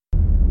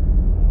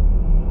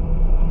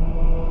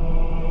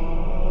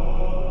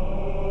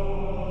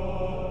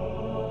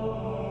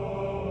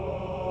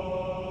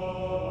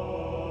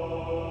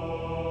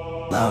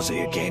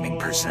Lousy at Gaming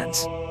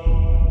presents.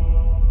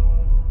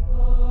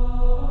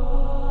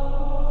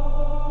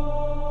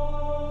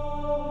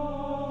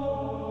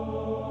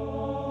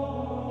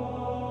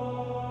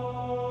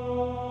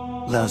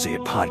 Lousy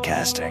at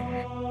Podcasting.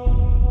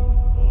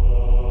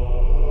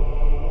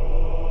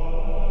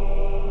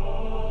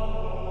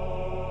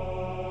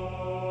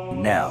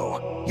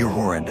 Now, your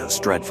horrendous,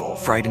 dreadful,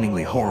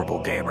 frighteningly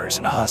horrible gamers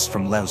and us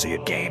from Lousy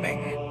at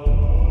Gaming.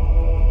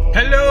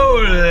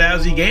 Hello,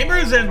 Lousy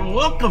Gamers, and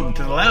welcome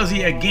to the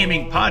Lousy at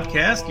Gaming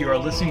podcast. You are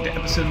listening to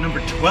episode number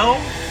 12.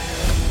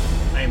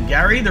 I am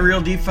Gary, the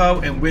real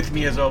Defo, and with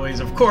me, as always,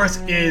 of course,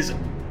 is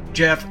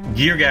Jeff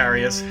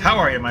Geargarius. How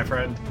are you, my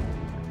friend?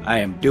 I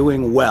am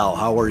doing well.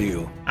 How are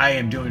you? I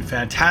am doing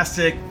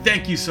fantastic.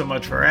 Thank you so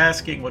much for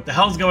asking. What the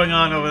hell's going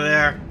on over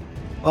there?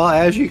 Well,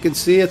 as you can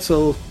see, it's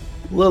a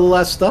little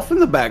less stuff in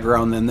the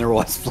background than there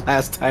was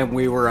last time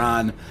we were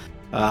on.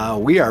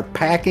 We are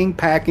packing,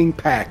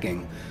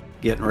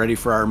 getting ready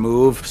for our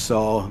move.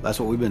 So that's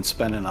what we've been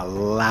spending a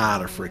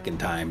lot of freaking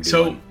time doing.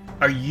 So,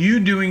 are you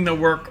doing the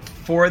work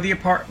for the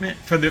apartment,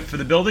 for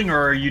the building, or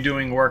are you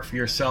doing work for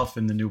yourself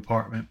in the new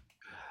apartment?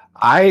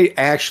 I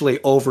actually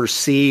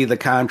oversee the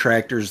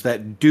contractors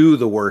that do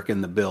the work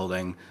in the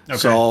building. Okay.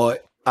 So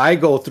I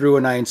go through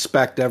and I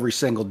inspect every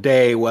single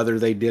day whether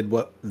they did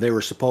what they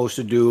were supposed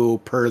to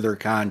do per their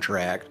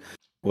contract,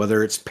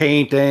 whether it's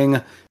painting,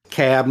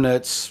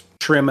 cabinets,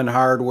 trimming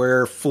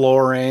hardware,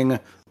 flooring,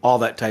 all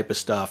that type of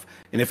stuff.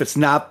 And if it's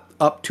not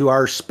up to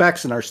our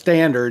specs and our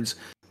standards,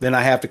 then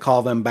I have to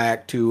call them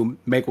back to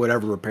make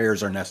whatever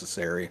repairs are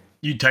necessary.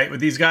 You tight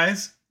with these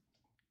guys?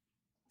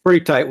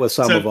 Pretty tight with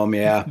some of them,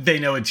 yeah. They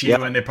know it's you,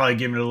 and they're probably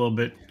giving it a little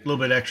bit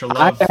extra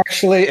love.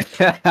 Actually,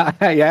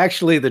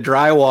 the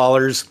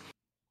drywallers,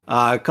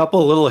 a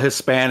couple of little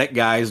Hispanic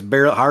guys,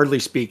 hardly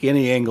speak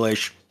any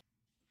English.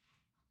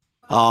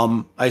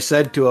 I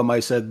said to them,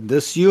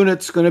 this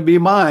unit's going to be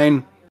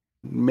mine.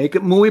 Make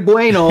it muy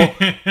bueno.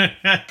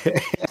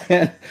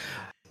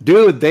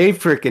 Dude, they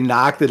freaking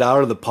knocked it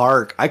out of the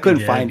park. I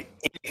couldn't find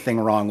anything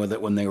wrong with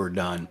it when they were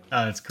done.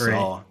 Oh, that's great.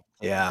 So,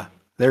 yeah,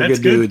 they're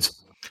good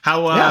dudes.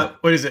 How,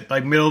 what is it?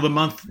 Like middle of the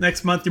month,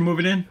 next month you're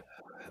moving in?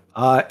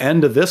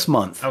 End of this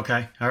month.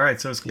 Okay. All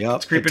right. So it's creeping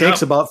up.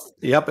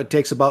 It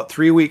takes about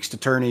 3 weeks to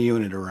turn a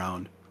unit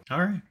around. All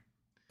right.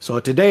 So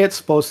today it's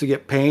supposed to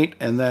get paint,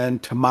 and then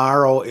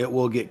tomorrow it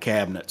will get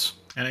cabinets.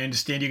 And I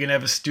understand you're going to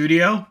have a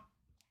studio?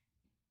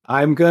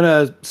 I'm going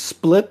to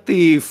split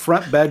the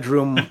front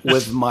bedroom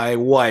with my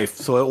wife,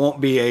 so it won't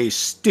be a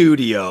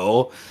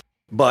studio,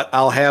 but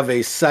I'll have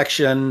a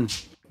section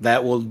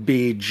that will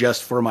be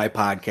just for my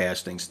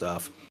podcasting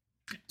stuff.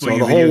 So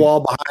the whole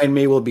wall behind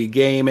me will be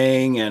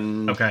gaming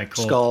and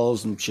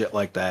skulls and shit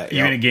like that. Are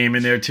you going to game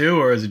in there too,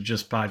 or is it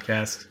just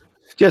podcast?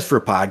 Just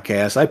for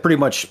podcasts. I pretty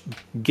much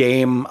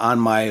game on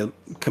my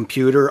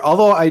computer.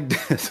 Although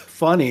it's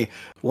funny,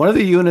 one of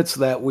the units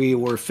that we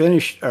were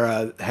finished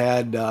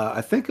had,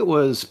 I think it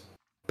was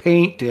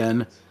paint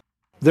in,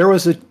 there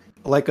was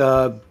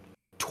a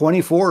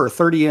 24 or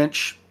 30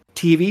 inch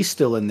TV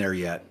still in there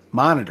yet,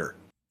 monitor.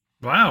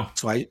 Wow.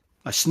 So I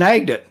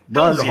snagged it,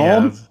 brought it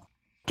home,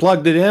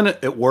 plugged it in.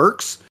 It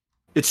works.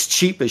 It's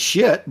cheap as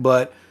shit,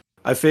 but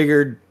I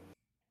figured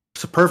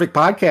it's a perfect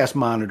podcast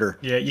monitor.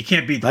 Yeah, you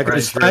can't beat the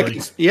price,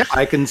 really.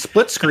 I can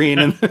split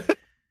screen.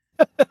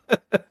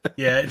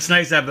 Yeah, it's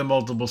nice to have the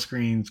multiple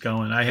screens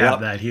going. I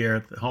have that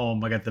here at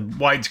home. I got the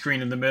wide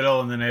screen in the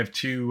middle, and then I have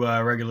two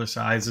regular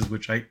sizes,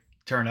 which I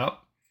turn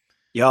up.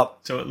 Yep.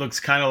 So it looks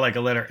kind of like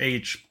a letter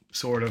H,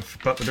 sort of,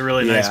 but with a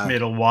really nice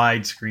middle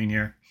wide screen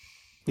here.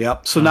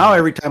 Yep. So now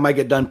every time I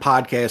get done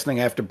podcasting,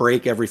 I have to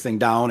break everything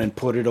down and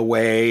put it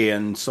away.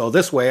 And so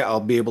this way I'll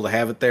be able to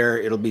have it there.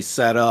 It'll be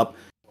set up.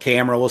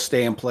 Camera will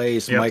stay in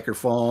place.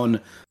 Microphone,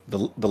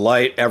 the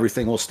light,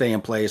 everything will stay in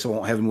place.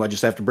 I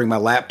just have to bring my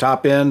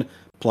laptop in,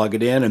 plug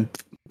it in, and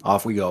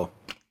off we go.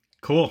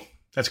 Cool.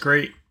 That's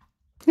great.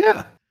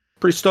 Yeah.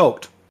 Pretty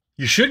stoked.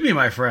 You should be,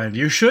 my friend.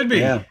 You should be.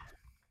 Yeah.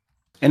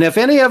 And if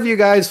any of you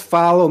guys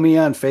follow me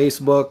on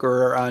Facebook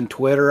or on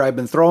Twitter, I've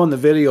been throwing the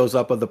videos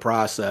up of the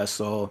process.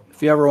 So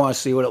if you ever want to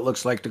see what it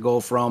looks like to go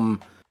from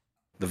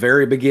the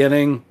very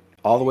beginning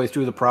all the way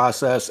through the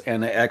process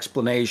and the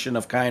explanation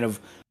of kind of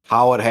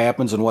how it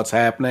happens and what's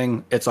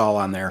happening, it's all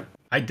on there.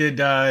 I did.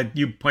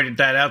 You pointed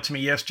that out to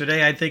me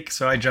yesterday, I think.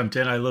 So I jumped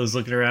in. I was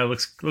looking around.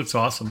 It looks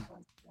awesome.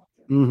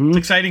 Mm-hmm. It's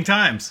exciting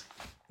times.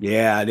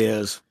 Yeah, it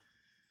is.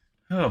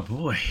 Oh,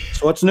 boy.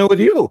 So what's new with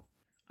you?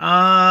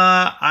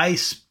 I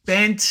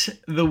spent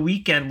the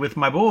weekend with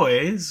my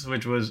boys,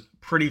 which was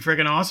pretty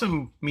freaking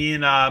awesome. Me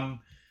and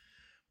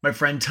my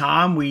friend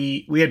Tom,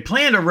 we had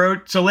planned a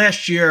road. So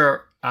last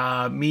year,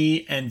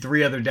 me and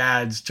 3 other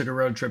dads took a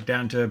road trip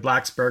down to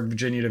Blacksburg,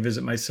 Virginia, to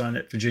visit my son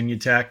at Virginia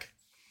Tech,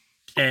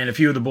 and a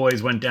few of the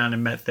boys went down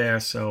and met there.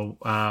 So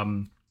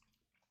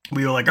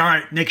we were like, all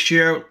right, next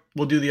year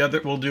we'll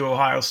do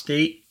Ohio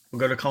State. We'll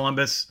go to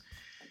Columbus.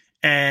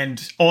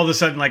 And all of a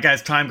sudden, like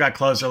as time got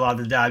closer, a lot of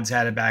the dads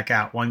had to back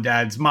out. One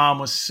dad's mom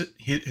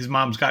his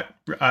mom's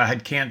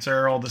had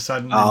cancer all of a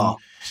sudden. Oh,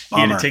 he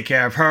had to take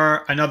care of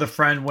her. Another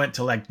friend went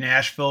to like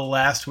Nashville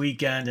last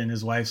weekend, and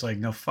his wife's like,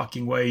 "No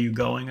fucking way, are you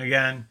going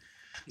again?"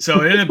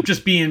 So it ended up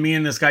just being me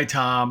and this guy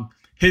Tom.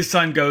 His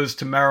son goes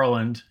to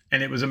Maryland,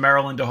 and it was a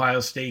Maryland-Ohio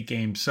State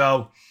game.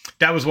 So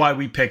that was why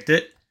we picked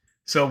it.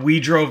 So we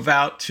drove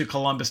out to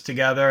Columbus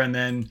together, and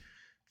then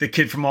the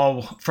kid from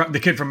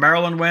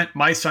Maryland went.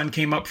 My son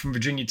came up from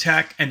Virginia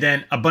Tech, and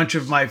then a bunch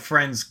of my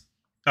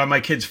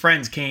kids'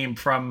 friends came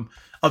from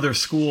other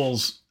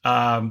schools,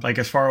 like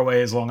as far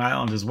away as Long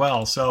Island as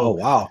well. So, oh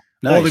wow,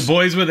 nice. All the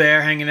boys were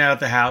there hanging out at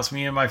the house.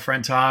 Me and my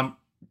friend Tom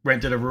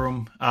rented a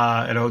room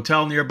at a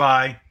hotel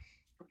nearby.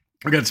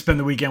 We're gonna spend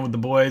the weekend with the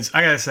boys.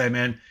 I gotta say,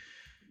 man,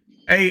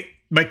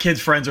 my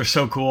kids' friends are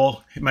so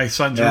cool. My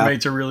son's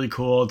roommates are really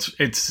cool.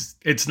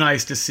 It's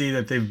nice to see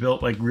that they've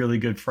built like really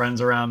good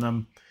friends around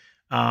them.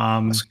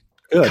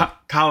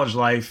 College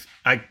life,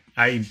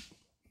 I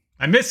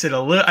miss it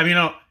a little. I mean,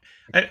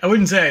 I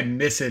wouldn't say I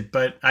miss it,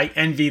 but I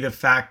envy the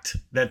fact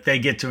that they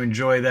get to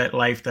enjoy that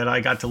life that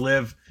I got to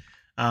live.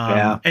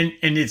 And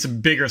it's a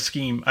bigger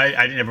scheme.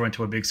 I never went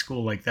to a big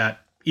school like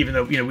that, even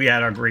though, we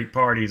had our great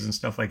parties and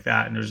stuff like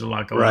that. And there's a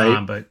lot going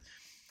on, but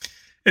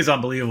it's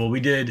unbelievable.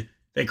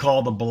 They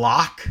call the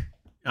block,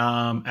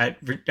 at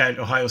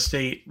Ohio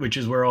State, which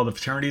is where all the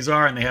fraternities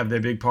are, and they have their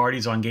big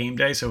parties on game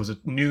day. So it was a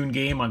noon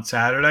game on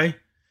Saturday.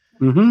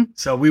 Mm-hmm.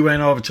 So we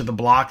went over to the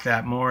block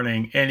that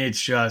morning, and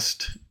it's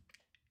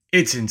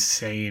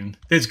insane.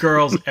 There's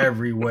girls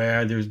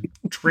everywhere. There's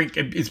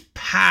it's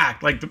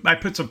packed. Like I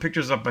put some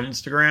pictures up on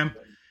Instagram.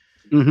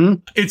 Mm-hmm.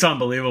 It's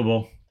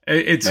unbelievable.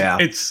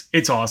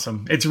 It's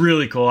awesome. It's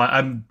really cool.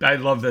 I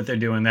love that they're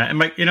doing that.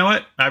 And you know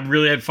what? I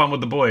really had fun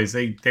with the boys.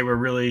 They were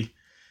really,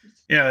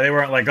 they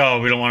weren't like,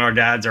 oh, we don't want our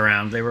dads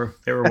around. They were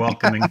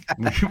welcoming.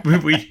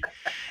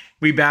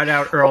 we bowed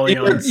out early.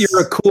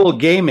 You're a cool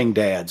gaming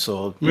dad,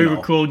 so we were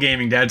cool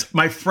gaming dads.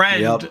 My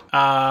friend,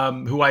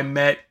 who I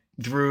met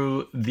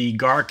through the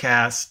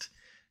Garcast,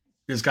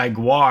 this guy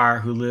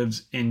Guar, who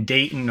lives in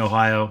Dayton,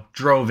 Ohio,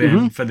 drove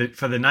in for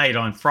the night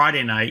on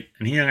Friday night,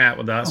 and he hung out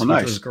with us,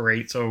 which was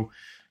great. So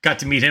got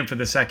to meet him for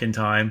the second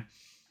time.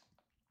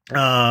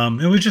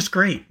 It was just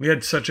great. We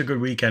had such a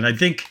good weekend. I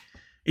think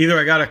either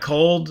I got a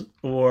cold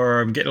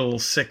or I'm getting a little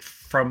sick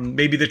from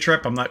maybe the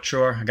trip. I'm not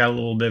sure. I got a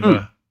little bit of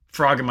a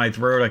frog in my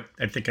throat.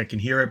 I think I can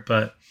hear it,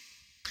 but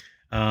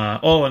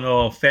all in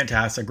all,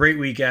 fantastic. Great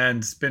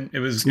weekend. It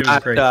was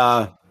great.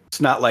 It's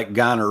not like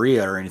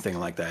gonorrhea or anything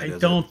like that. I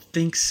don't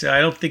think so.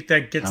 I don't think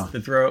that gets to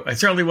the throat. I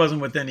certainly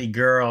wasn't with any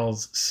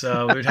girls,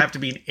 so it would have to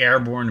be an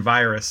airborne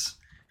virus.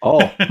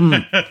 Oh,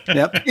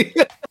 yep.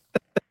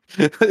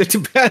 It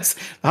depends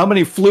how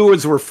many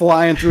fluids were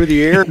flying through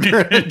the air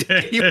during the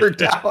day you were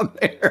down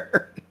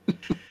there.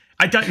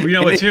 I thought,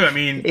 what too? I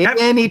mean,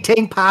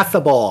 anything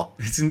possible.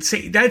 It's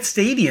insane. That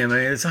stadium,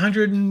 it's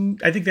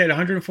 100. I think they had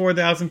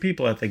 104,000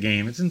 people at the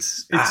game.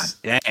 It's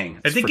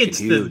dang. I think it's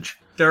huge.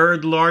 The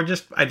third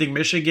largest. I think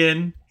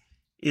Michigan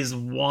is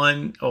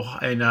one. Oh,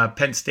 and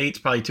Penn State's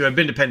probably two. I've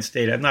been to Penn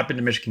State. I've not been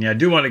to Michigan yet. I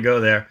do want to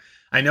go there.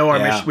 I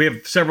know we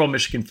have several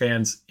Michigan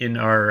fans in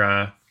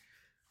our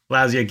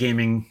Lausea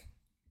gaming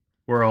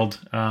world.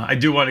 I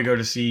do want to go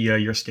to see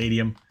your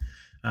stadium.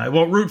 I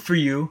won't root for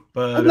you,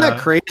 but isn't that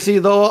crazy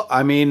though?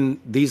 I mean,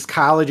 these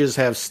colleges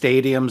have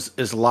stadiums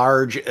as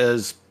large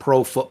as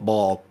pro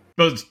football.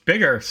 Well, it's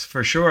bigger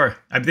for sure.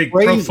 I think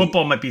pro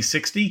football might be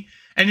 60,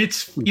 and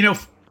it's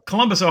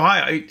Columbus,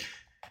 Ohio.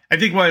 I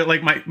think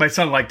what my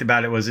son liked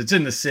about it was it's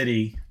in the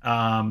city.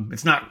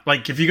 It's not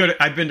like if you go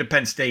to. I've been to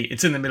Penn State.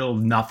 It's in the middle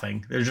of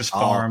nothing. There's just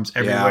farms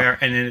everywhere,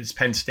 and then it's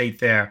Penn State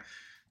there.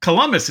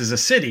 Columbus is a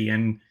city,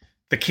 and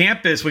the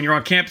campus, when you're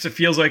on campus, it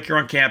feels like you're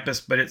on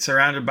campus, but it's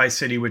surrounded by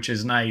city, which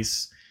is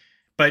nice.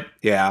 But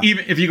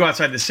even if you go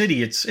outside the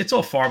city, it's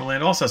all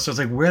farmland also. So it's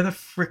like, where the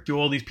frick do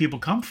all these people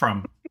come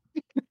from?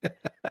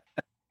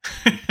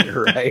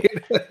 You're right.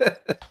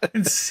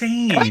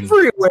 Insane.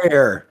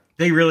 Everywhere.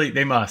 They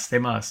must.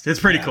 It's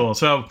pretty cool.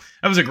 So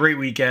that was a great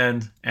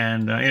weekend.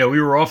 And, we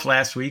were off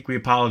last week. We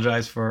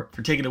apologize for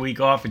taking the week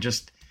off. I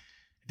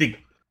think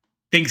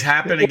things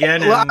happen again.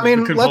 Well, I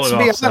mean, let's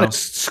be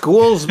honest.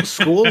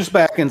 School's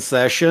back in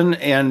session,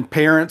 and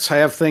parents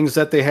have things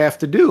that they have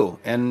to do.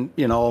 And,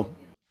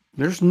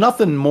 there's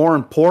nothing more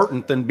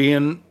important than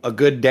being a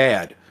good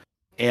dad.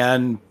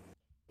 And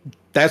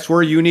that's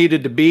where you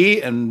needed to be,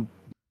 and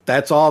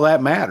that's all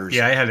that matters.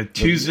 Yeah, I had a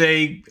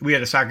Tuesday. We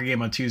had a soccer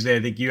game on Tuesday.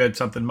 I think you had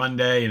something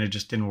Monday, and it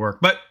just didn't work.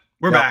 But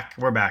we're back.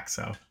 We're back,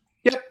 so.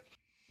 Yep.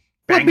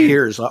 We'll be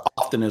here as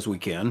often as we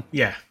can.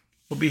 Yeah,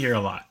 we'll be here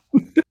a lot.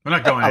 We're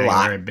not going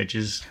anywhere,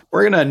 bitches.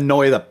 We're going to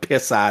annoy the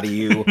piss out of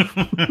you.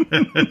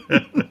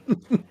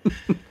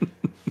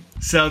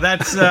 So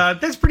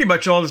that's pretty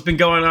much all that's been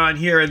going on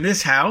here in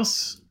this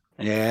house.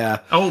 Yeah.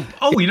 Oh,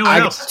 you know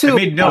what else? I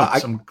made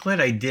notes. I'm glad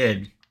I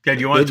did. Do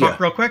you want to talk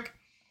real quick?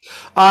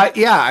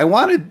 Yeah, I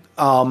wanted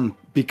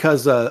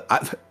because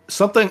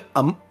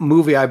a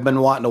movie I've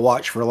been wanting to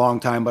watch for a long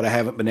time, but I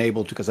haven't been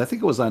able to because I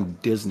think it was on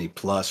Disney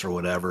Plus or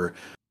whatever.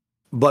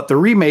 But the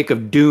remake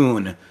of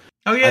Dune.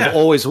 Oh yeah,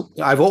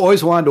 I've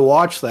always wanted to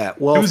watch that.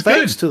 Well,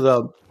 thanks to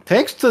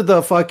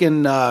the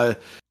fucking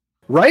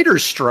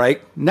writer's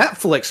strike,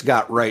 Netflix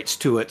got rights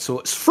to it, so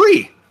it's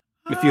free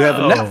if you have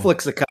a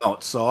Netflix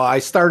account. So I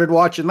started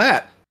watching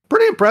that.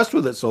 Pretty impressed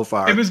with it so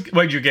far.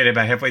 What did you get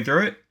about halfway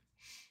through it?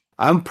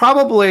 I'm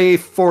probably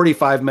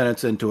 45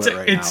 minutes into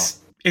it now.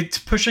 It's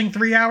pushing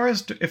 3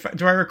 hours. Do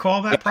I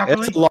recall that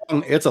properly?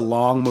 It's a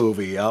long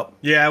movie. Yep.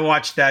 Yeah, I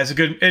watched that.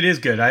 It is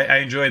good. I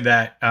enjoyed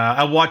that.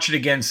 I'll watch it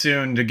again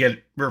soon to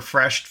get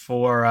refreshed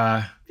for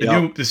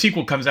the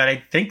sequel comes out.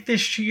 I think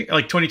this year,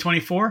 like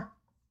 2024.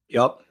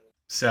 Yep.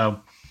 So,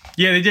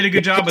 yeah, they did a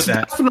good job with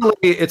that.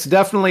 It's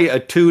definitely a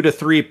 2 to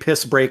 3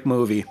 piss break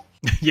movie.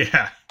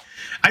 Yeah.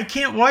 I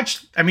can't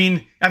watch. I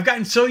mean, I've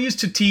gotten so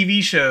used to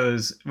TV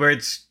shows where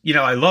it's,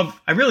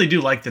 I really do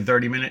like the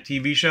 30-minute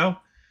TV show.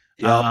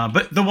 Yep.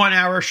 But the 1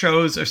 hour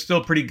shows are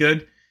still pretty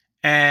good.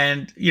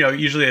 And,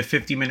 usually at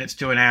 50 minutes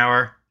to an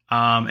hour.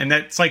 And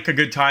that's like a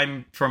good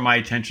time for my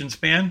attention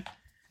span.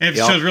 And if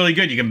the show's really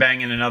good, you can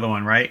bang in another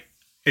one, right?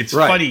 It's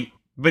funny.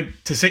 But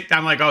to sit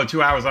down like,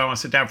 2 hours, I don't want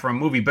to sit down for a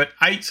movie. But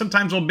I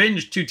sometimes will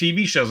binge 2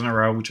 TV shows in a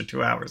row, which are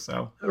 2 hours.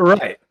 So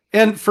right.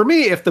 And for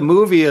me, if the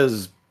movie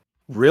is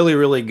really,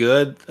 really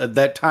good,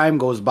 that time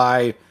goes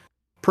by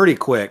pretty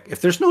quick.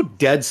 If there's no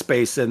dead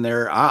space in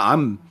there, I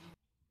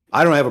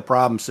don't have a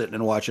problem sitting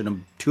and watching a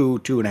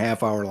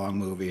 2.5 hour long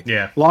movie.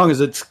 Yeah. As long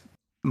as it's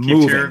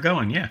moving. Keeps you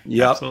going. Yeah.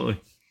 Yep.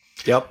 Absolutely.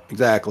 Yep.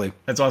 Exactly.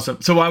 That's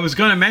awesome. So I was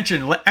going to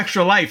mention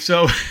Extra Life.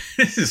 So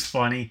this is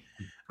funny.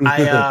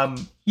 I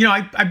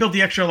built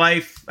the Extra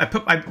Life.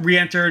 I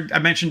re-entered. I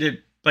mentioned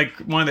it like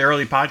one of the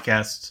early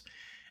podcasts,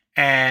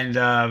 and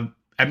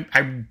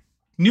I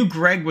knew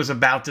Greg was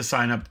about to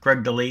sign up,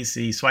 Greg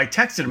DeLacy. So I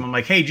texted him. I'm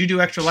like, hey, did you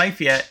do Extra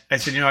Life yet? I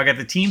said, I got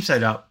the team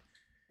set up.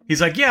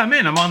 He's like, yeah, I'm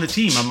in. I'm on the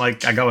team. I'm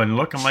like, I go and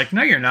look. I'm like,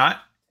 no, you're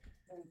not.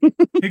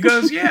 He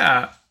goes,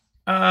 yeah.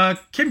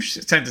 Kim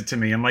sent it to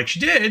me. I'm like, she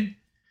did.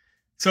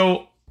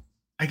 So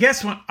I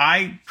guess when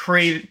I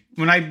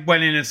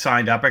went in and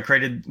signed up, I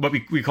created what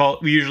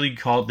we usually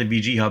call the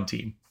VG Hub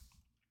team.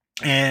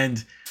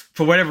 And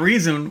for whatever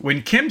reason,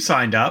 when Kim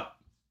signed up,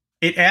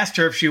 it asked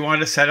her if she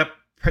wanted to set up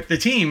the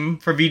team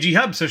for VG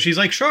Hub. So she's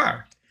like,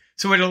 sure.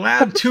 So it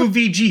allowed 2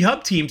 VG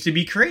Hub teams to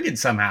be created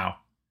somehow.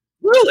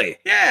 Really?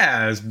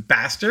 Yeah, those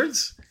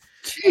bastards.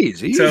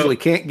 Jeez, you usually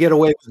can't get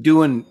away with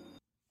doing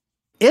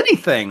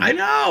anything. I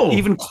know.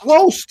 Even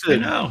close to. I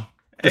know.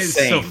 It's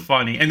so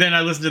funny. And then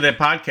I listened to that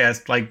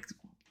podcast like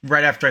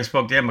right after I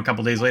spoke to him a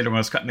couple days later when I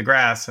was cutting the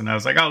grass. And I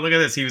was like, oh, look at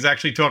this. He was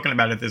actually talking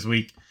about it this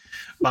week.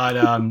 But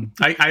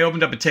I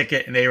opened up a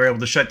ticket and they were able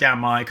to shut down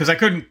mine because I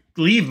couldn't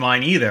leave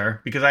mine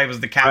either because I was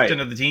the captain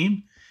of the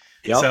team.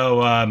 Yep.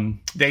 So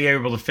they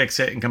were able to fix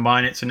it and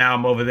combine it. So now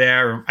I'm over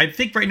there. I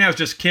think right now it's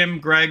just Kim,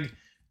 Greg,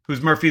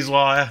 who's Murphy's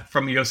Law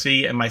from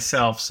EOC, and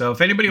myself. So if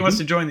anybody wants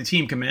to join the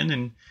team, come in.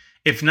 And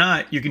if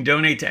not, you can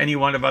donate to any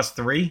one of us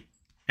 3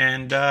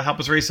 and help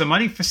us raise some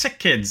money for sick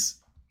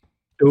kids.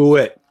 Do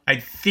it. I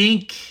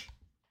think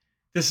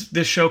this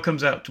show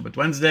comes out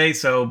Wednesday.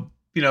 So,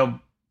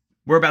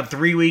 we're about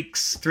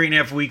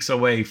 3.5 weeks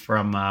away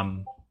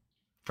from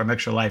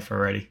Extra Life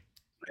already.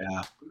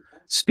 Yeah.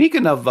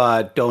 Speaking of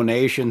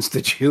donations,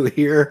 did you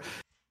hear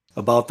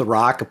about The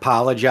Rock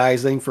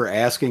apologizing for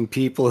asking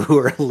people who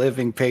are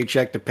living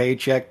paycheck to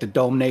paycheck to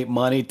donate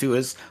money to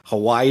his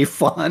Hawaii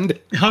fund?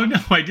 Oh, no,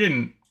 I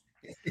didn't.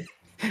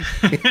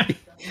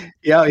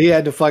 Yeah, he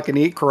had to fucking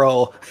eat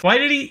crow. Why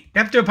did he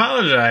have to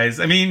apologize?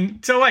 I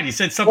mean, so what? He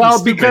said something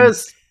stupid.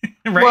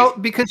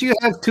 Right? Because you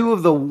have 2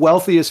 of the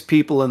wealthiest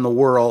people in the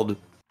world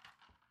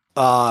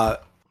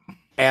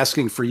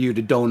asking for you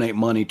to donate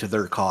money to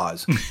their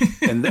cause.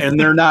 and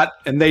they're not,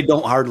 and they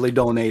don't hardly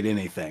donate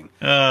anything.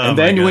 And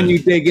then when you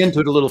dig into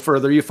it a little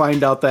further, you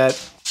find out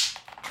that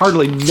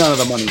hardly none of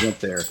the money went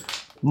there.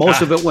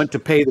 Most of it went to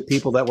pay the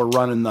people that were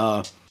running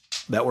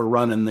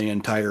the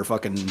entire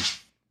fucking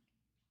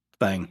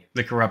thing.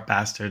 The corrupt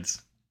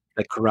bastards.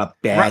 The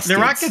corrupt bastards. The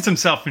Rock gets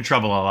himself in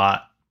trouble a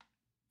lot.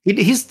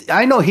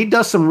 I know he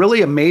does some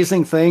really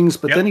amazing things,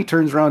 but then he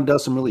turns around and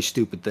does some really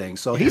stupid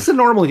things. So he's a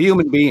normal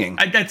human being.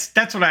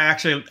 That's what I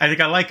think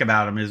I like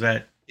about him is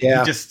that he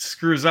just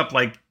screws up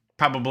like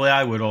probably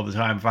I would all the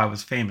time if I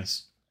was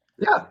famous.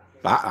 Yeah,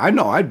 I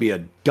know I'd be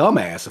a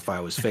dumbass if I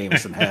was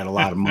famous and had a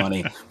lot of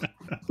money.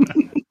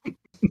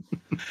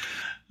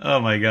 Oh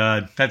my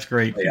God, that's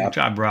great. Yeah. Good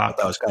job, Rock.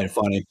 That was kind of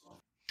funny.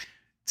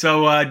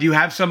 So, do you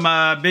have some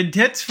bid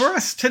tits for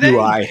us today?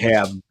 Do I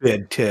have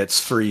bid tits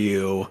for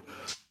you?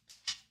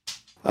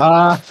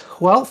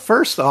 Well,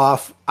 first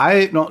off,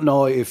 I don't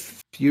know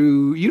if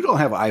you don't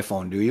have an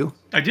iPhone, do you?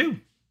 I do.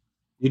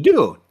 You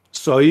do.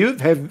 So are you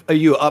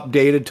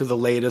updated to the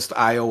latest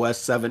iOS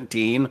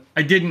 17?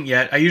 I didn't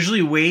yet. I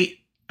usually wait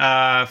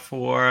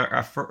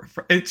for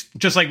it's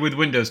just like with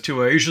Windows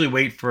too. I usually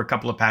wait for a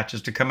couple of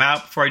patches to come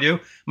out before I do.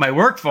 My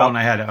work phone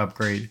I had to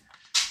upgrade.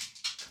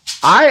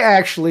 I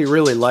actually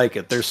really like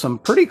it. There's some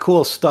pretty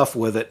cool stuff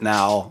with it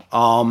now.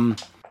 One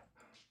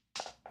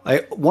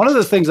of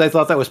the things I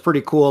thought that was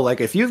pretty cool,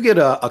 like if you get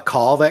a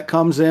call that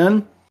comes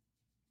in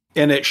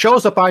and it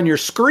shows up on your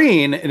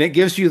screen and it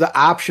gives you the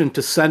option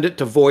to send it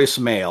to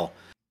voicemail.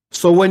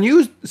 So when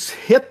you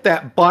hit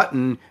that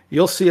button,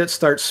 you'll see it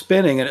start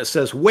spinning and it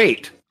says,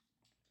 wait.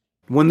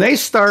 When they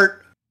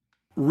start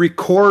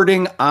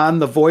recording on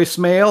the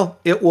voicemail,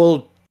 it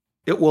will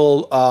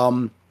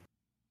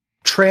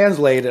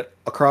translate it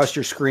across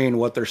your screen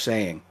what they're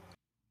saying.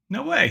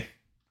 No way.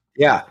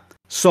 Yeah.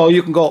 So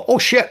you can go, oh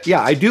shit,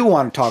 yeah, I do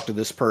want to talk to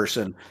this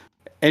person.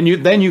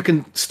 And then you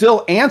can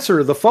still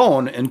answer the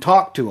phone and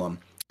talk to them.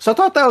 So I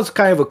thought that was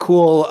kind of a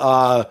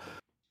cool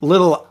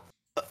little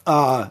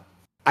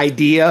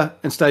idea.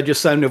 Instead of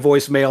just sending a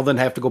voicemail, then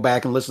have to go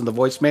back and listen to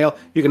the voicemail,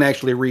 you can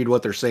actually read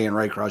what they're saying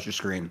right across your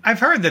screen. I've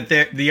heard that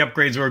the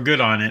upgrades were good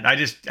on it. I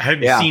just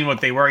haven't seen what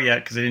they were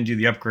yet because I didn't do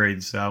the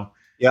upgrades. So,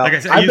 yeah, like I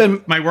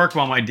said, my work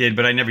one I did,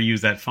 but I never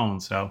used that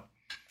phone. So,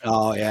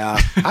 oh yeah,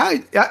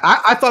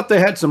 I thought they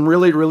had some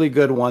really, really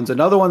good ones.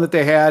 Another one that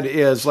they had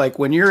is like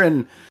when you're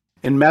in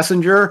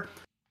Messenger,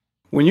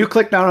 when you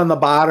click down on the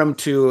bottom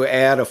to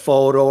add a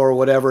photo or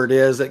whatever it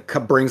is, it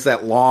brings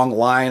that long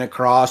line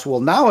across. Well,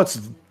 now it's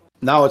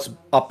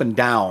up and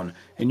down,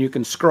 and you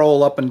can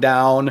scroll up and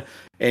down,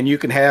 and you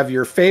can have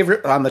your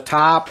favorite on the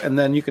top, and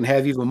then you can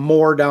have even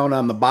more down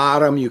on the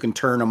bottom. You can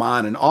turn them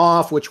on and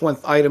off, which one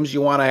items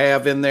you want to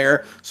have in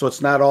there, so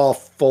it's not all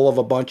full of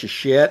a bunch of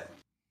shit.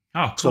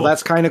 Oh, cool. So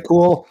that's kind of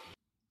cool.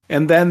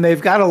 And then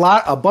they've got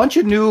a bunch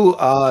of new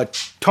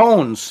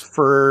tones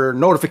for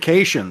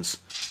notifications.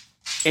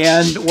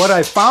 And what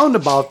I found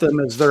about them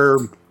is they're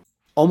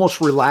almost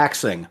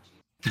relaxing.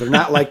 They're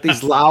not like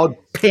these loud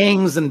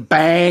pings and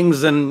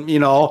bangs, and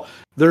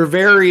they're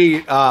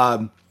very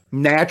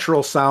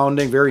natural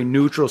sounding, very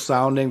neutral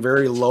sounding,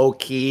 very low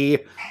key.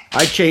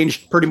 I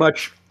changed pretty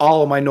much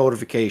all of my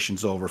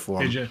notifications over for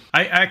them. Did you?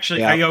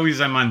 I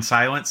always am on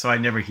silent, so I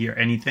never hear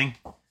anything.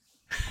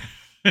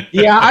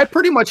 Yeah, I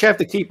pretty much have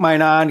to keep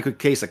mine on in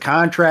case a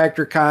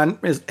contractor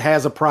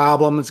has a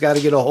problem. It's got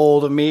to get a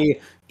hold of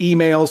me,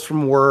 emails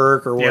from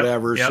work or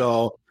whatever. Yep.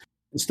 So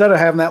instead of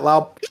having that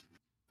loud,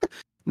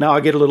 now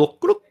I get a little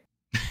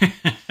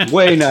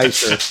way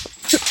nicer.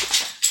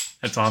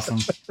 That's awesome.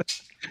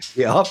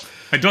 Yep.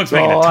 My dog's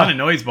making a ton of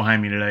noise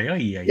behind me today. Oh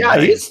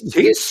yeah.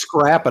 He's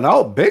scrapping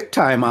out big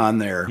time on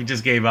there. He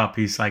just gave up.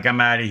 He's like,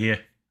 I'm out of here.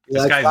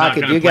 Yeah, this guy's not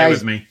going to play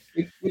with me.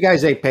 You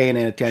guys ain't paying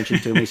any attention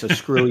to me, so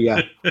screw you.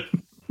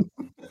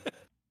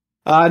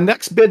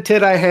 Next bid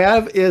tit I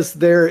have is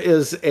there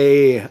is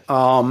a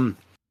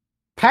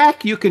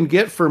pack you can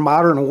get for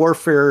Modern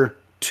Warfare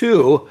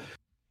 2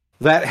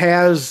 that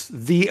has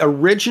the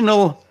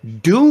original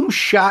Doom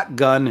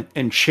shotgun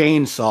and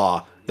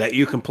chainsaw that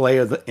you can play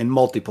in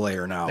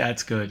multiplayer now.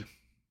 That's good.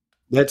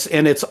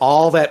 It's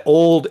all that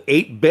old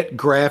 8-bit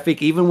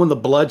graphic, even when the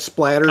blood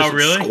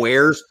splatters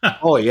squares.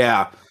 Oh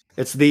yeah.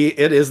 It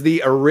is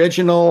the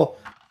original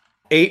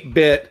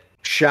 8-bit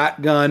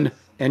shotgun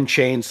and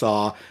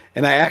chainsaw.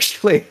 And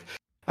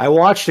I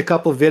watched a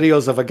couple of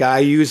videos of a guy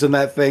using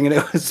that thing, and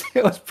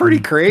it was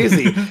pretty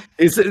crazy.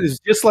 It's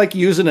just like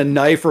using a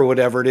knife or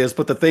whatever it is,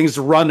 but the thing's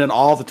running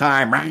all the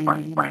time.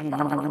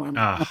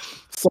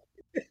 So,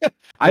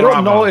 I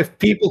don't know if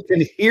people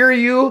can hear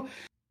you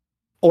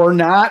or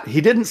not.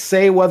 He didn't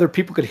say whether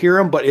people could hear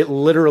him, but the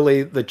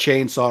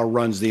chainsaw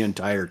runs the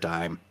entire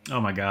time. Oh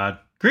my God.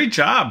 Great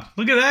job.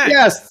 Look at that.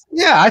 Yes.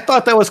 Yeah. I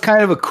thought that was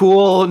kind of a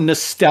cool,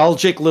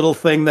 nostalgic little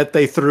thing that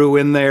they threw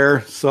in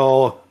there.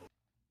 So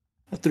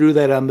I threw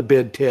that on the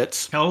bid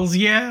tits. Hells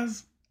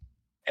yes.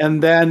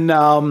 And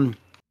then,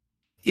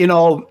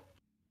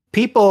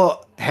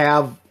 people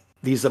have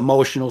these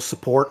emotional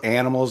support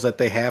animals that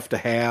they have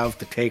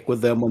to take with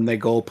them when they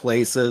go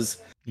places.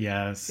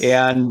 Yes.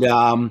 And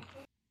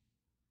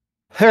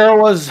there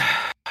was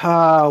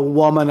a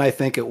woman, I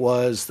think it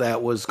was,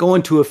 that was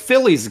going to a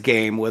Phillies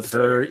game with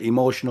her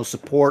emotional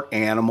support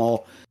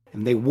animal,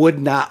 and they would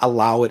not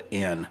allow it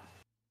in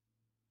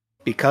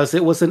because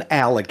it was an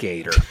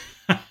alligator.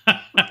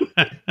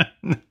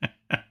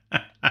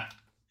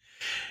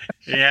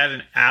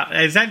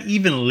 Is that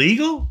even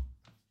legal?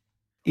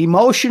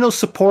 Emotional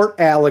support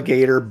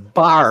alligator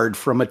barred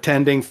from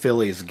attending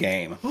Phillies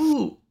game.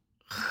 Ooh.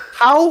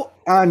 How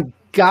on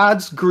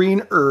God's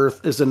green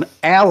earth is an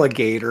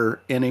alligator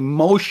an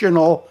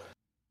emotional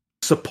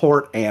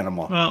support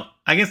animal? Well,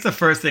 I guess the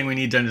first thing we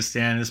need to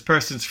understand is this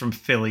person's from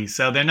Philly,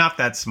 so they're not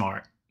that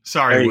smart.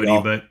 Sorry, Woody,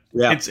 but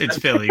it's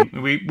Philly.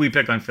 We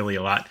pick on Philly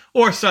a lot.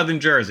 Or Southern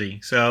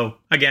Jersey. So,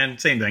 again,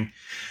 same thing.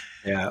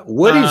 Yeah.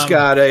 Woody's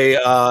got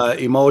a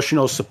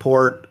emotional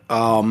support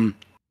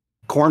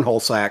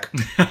cornhole sack.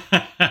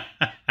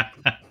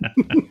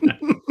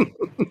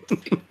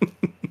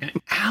 An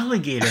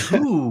alligator?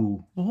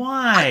 Who?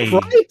 Why?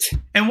 Right?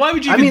 And why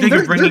would you even think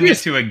of bringing it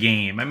to a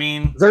game? I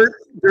mean,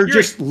 they're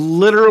just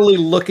literally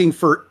looking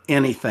for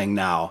anything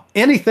now.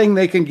 Anything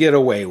they can get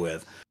away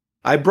with.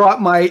 I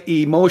brought my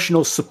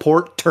emotional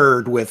support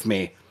turd with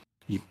me.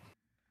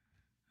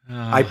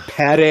 I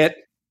pet it.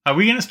 Are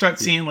we gonna start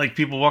seeing like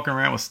people walking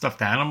around with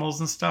stuffed animals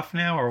and stuff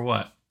now, or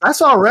what?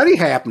 That's already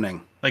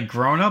happening. Like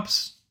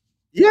grown-ups?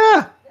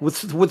 Yeah,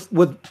 with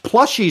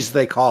plushies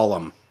they call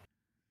them.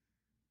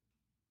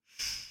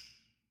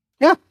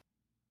 Yeah.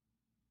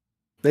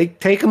 They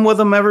take them with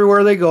them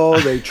everywhere they go.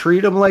 They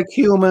treat them like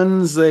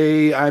humans.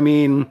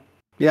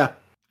 Yeah.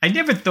 I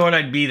never thought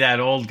I'd be that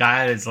old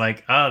guy that's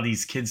like, oh,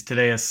 these kids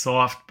today are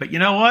soft. But you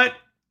know what?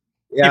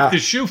 Yeah. If the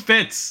shoe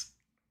fits.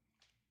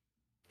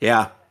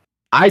 Yeah.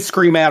 I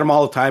scream at them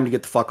all the time to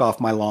get the fuck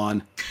off my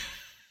lawn.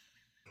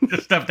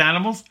 The stuffed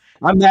animals?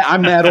 I'm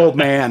that old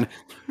man.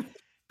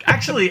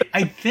 Actually,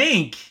 I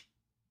think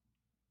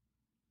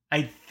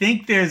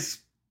there's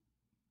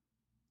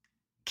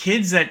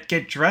kids that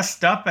get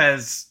dressed up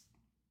as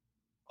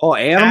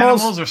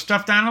animals or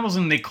stuffed animals,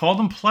 and they call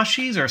them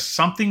plushies or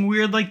something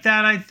weird like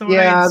that. I thought.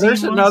 Yeah,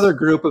 there's another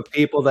group of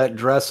people that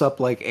dress up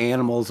like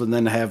animals and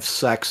then have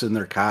sex in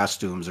their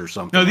costumes or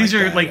something. No, these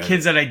like are that. like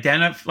kids that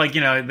identify, like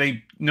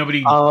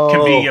nobody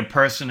can be a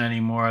person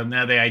anymore.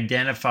 Now they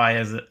identify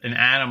as an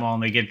animal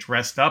and they get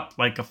dressed up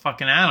like a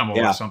fucking animal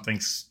or something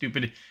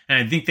stupid.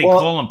 And I think they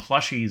call them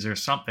plushies or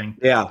something.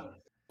 Yeah.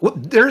 Well,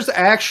 there's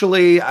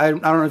actually, I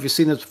don't know if you've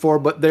seen this before,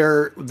 but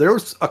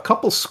there's a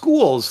couple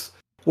schools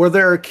where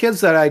there are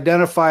kids that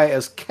identify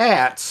as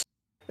cats,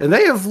 and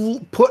they have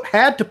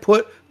had to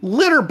put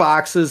litter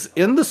boxes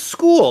in the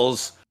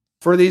schools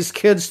for these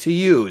kids to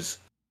use.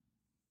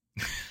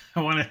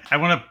 I want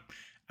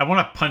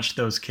to punch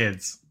those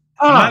kids.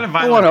 I'm not a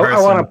violent person.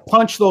 I want to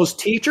punch those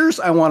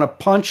teachers. I want to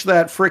punch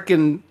that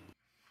freaking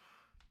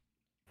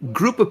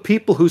group of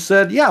people who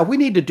said, "Yeah, we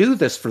need to do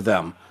this for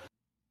them."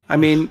 I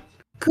mean,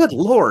 good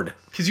Lord.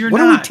 Because are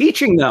we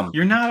teaching them?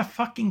 You're not a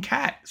fucking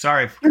cat.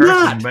 Sorry for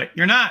cursing, but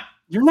you're not.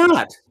 You're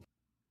not.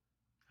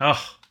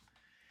 Oh.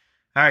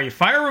 All right, you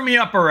firing me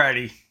up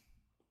already.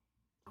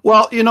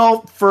 Well,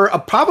 for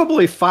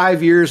probably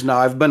 5 years now,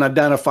 I've been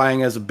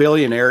identifying as a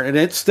billionaire, and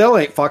it still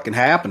ain't fucking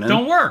happening.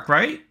 Don't work,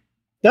 right?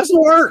 Doesn't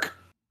work.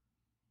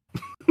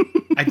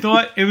 I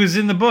thought it was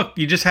in the book.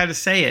 You just had to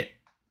say it.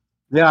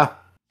 Yeah.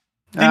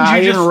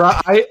 I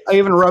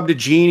even rubbed a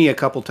genie a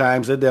couple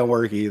times. It didn't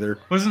work either.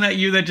 Wasn't that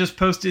you that just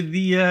posted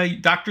the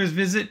doctor's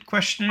visit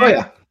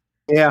questionnaire?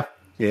 Oh, yeah.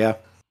 Yeah.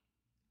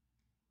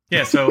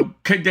 Yeah, so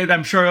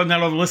I'm sure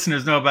not all the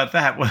listeners know about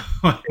that.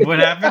 What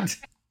happened?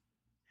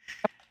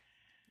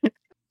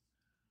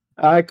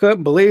 I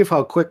couldn't believe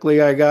how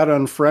quickly I got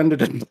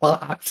unfriended and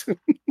blocked.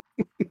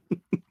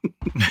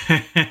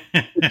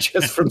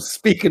 Just from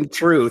speaking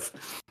truth.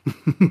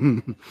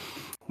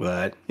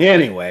 But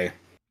anyway.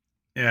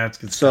 Yeah, it's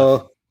good stuff.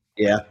 So,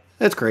 yeah,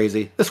 it's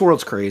crazy. This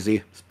world's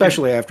crazy,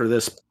 especially after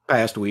this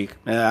past week.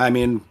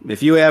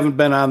 If you haven't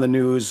been on the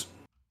news,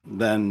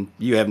 then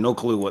you have no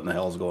clue what in the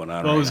hell's going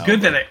on. Well, it was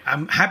good that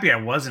I'm happy I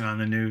wasn't on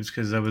the news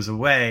because I was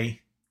away.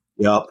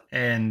 Yep.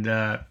 And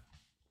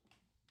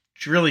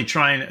really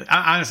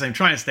honestly, I'm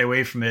trying to stay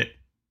away from it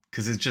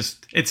because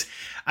it's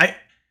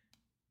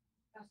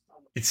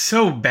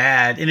so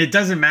bad, and it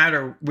doesn't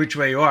matter which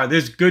way you are.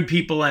 There's good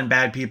people and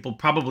bad people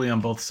probably on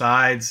both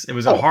sides. It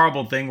was a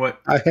horrible thing. What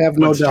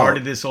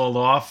started this all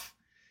off.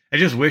 I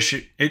just wish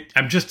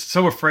I'm just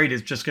so afraid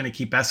it's just going to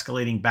keep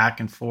escalating back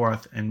and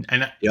forth, and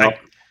yep.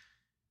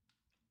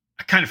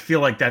 I kind of feel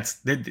like it's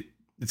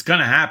going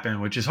to happen,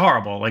 which is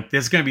horrible. Like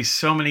there's going to be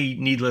so many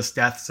needless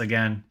deaths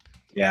again.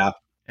 Yeah.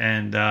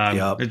 And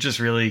it's just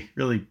really,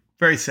 really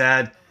very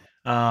sad.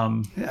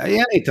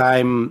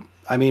 Anytime,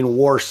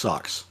 war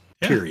sucks,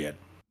 period.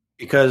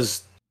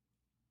 Because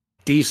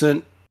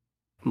decent,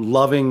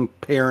 loving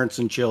parents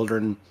and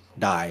children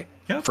die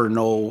for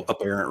no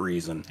apparent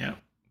reason. Yeah.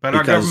 But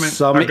our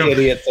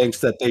idiot thinks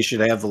that they should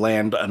have the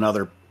land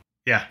another.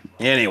 Yeah.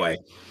 Anyway.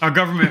 Our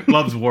government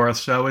loves war,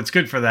 so it's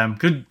good for them.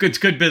 It's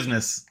good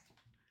business.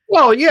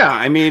 Well,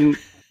 yeah.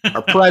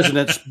 Our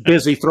president's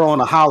busy throwing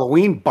a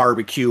Halloween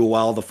barbecue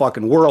while the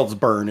fucking world's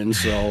burning,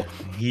 so.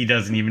 He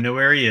doesn't even know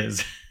where he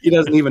is. He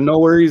doesn't even know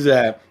where he's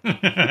at. All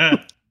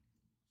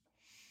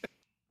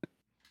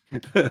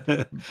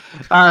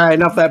right,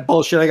 enough of that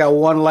bullshit. I got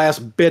one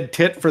last bid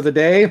tit for the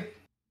day.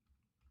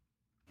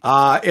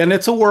 And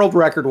it's a world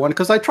record one,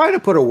 because I try to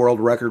put a world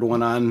record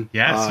one on.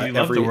 Yes, you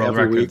love the world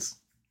records. Week.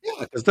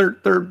 Yeah, because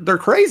they're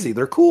crazy.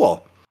 They're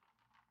cool.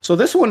 So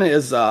this one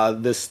is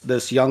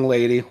this young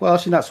lady. Well,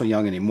 she's not so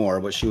young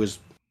anymore, but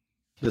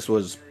this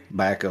was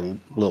back a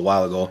little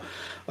while ago.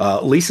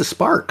 Lisa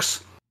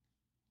Sparks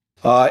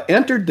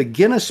entered the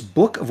Guinness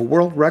Book of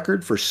World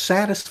Record for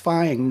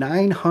satisfying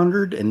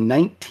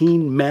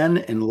 919 men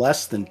in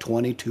less than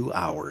 22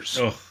 hours.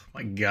 Oh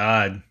my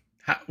God!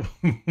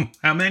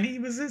 How many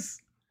was this?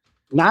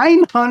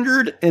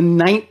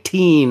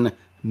 919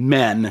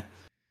 men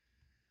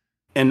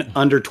in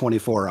under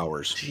 24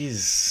 hours.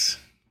 Jeez.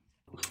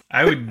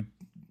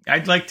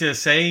 I'd like to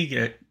say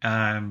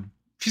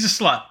she's a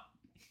slut.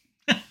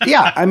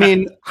 Yeah,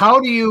 how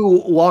do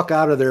you walk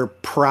out of there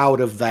proud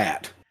of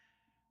that?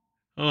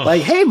 Ugh.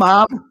 Like, hey,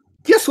 Mom,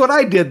 guess what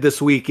I did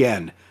this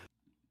weekend?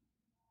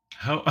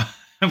 Hope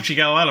she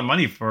got a lot of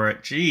money for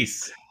it.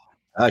 Jeez.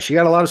 She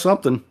got a lot of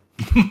something.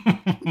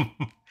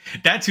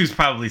 That's who's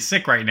probably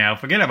sick right now.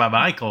 Forget about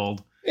my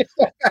cold.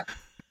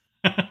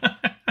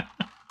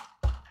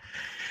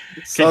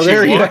 So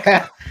there you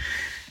have.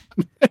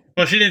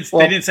 Well, she didn't.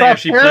 They didn't say if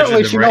she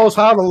apparently she knows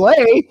how to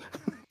lay.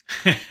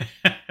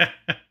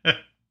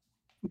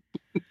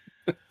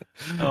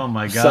 Oh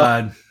my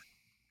God! So,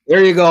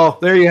 there you go.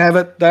 There you have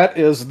it. That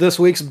is this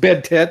week's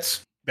Bed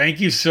Tits.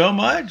 Thank you so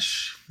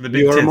much for the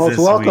big You are tits most this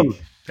welcome.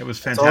 week. That was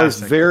It's fantastic. always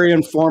very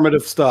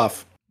informative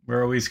stuff.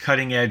 We're always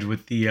cutting edge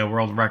with the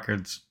world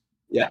records.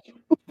 Yeah.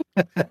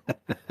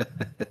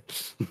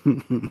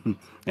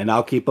 And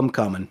I'll keep them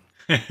coming.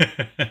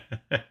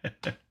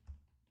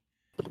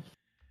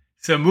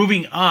 So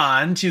moving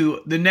on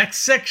to the next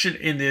section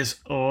in this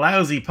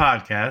lousy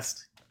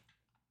podcast.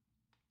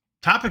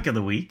 Topic of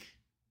the week.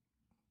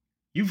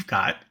 You've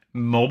got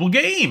mobile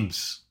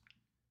games.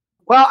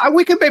 Well,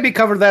 we can maybe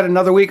cover that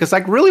another week because I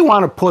really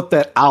want to put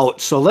that out.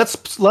 So let's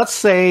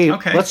say,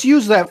 let's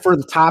use that for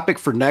the topic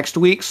for next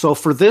week. So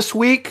for this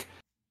week,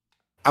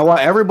 I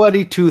want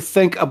everybody to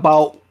think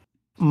about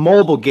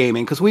mobile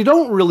gaming because we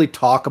don't really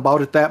talk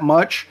about it that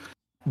much,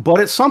 but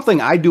it's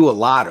something I do a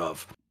lot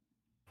of.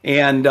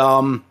 And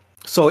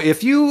so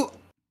if you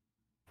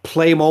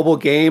play mobile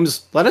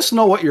games, let us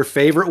know what your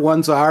favorite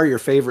ones are, your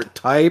favorite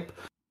type,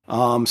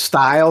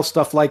 style,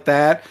 stuff like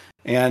that.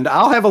 And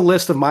I'll have a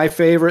list of my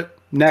favorite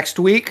next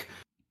week,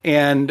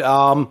 and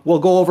we'll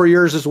go over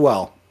yours as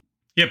well.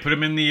 Yeah, put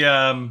them in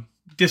the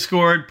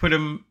Discord, put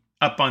them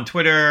up on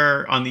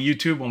Twitter, on the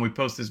YouTube when we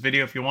post this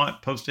video. If you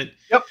want, post it.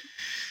 Yep.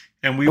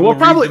 And we'll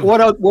probably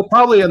we'll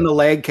probably in the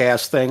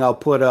Lagcast thing. I'll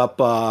put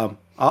up.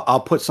 I'll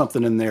put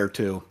something in there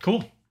too.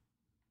 Cool.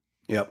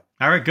 Yep.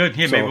 All right. Good.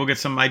 Yeah, maybe we'll get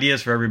some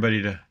ideas for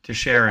everybody to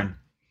share. And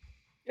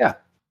yeah,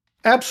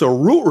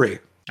 absolutely.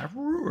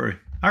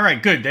 All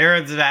right. Good.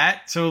 There's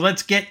that. So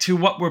let's get to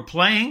what we're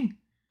playing.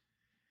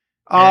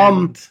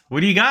 What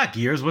do you got,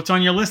 Gears? What's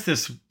on your list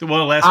the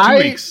last 2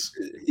 weeks?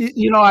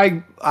 You know,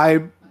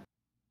 I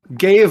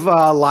gave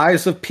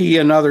Lies of P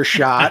another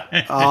shot.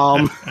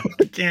 I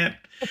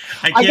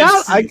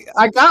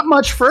got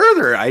much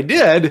further. I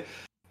did.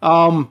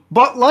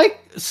 But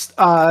like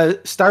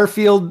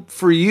Starfield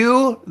for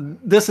you,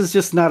 this is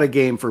just not a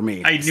game for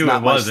me. I knew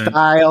it wasn't.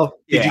 My style.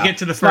 Did you get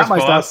to the first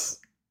boss?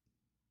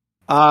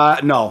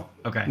 No.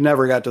 Okay.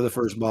 Never got to the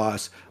first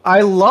boss. I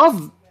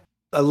love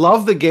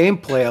the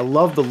gameplay. I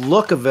love the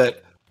look of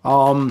it.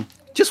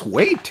 Just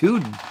way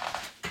too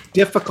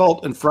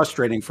difficult and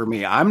frustrating for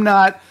me. I'm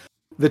not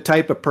the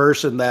type of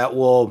person that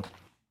will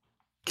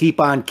keep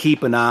on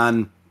keeping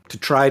on to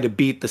try to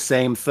beat the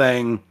same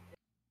thing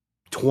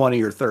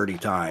 20 or 30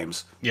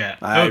 times. Yeah.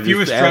 If you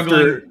were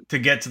struggling to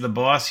get to the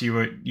boss, you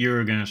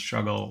were going to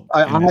struggle.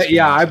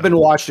 I've been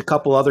watched a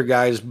couple other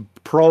guys,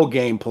 pro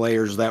game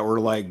players, that were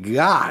like,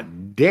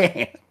 God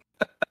damn.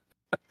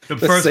 The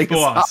first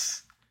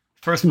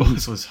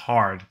boss was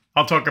hard.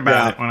 I'll talk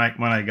about it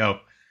when I go.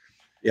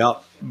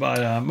 Yep.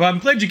 But I'm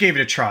glad you gave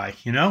it a try,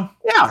 you know?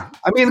 Yeah.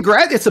 I mean,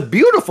 it's a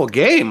beautiful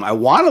game. I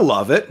want to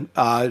love it.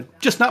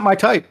 Just not my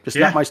type. Just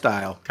not my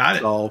style. Got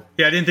it. So,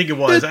 yeah, I didn't think it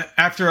was.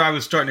 After I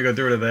was starting to go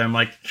through it, I'm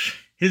like,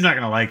 he's not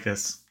going to like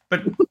this.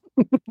 But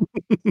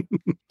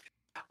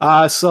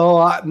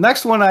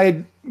next one I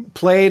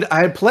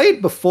had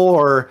played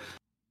before,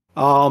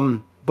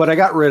 but I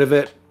got rid of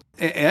it.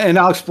 And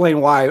I'll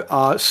explain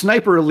why.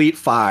 Sniper Elite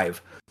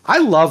 5. I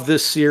love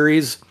this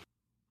series.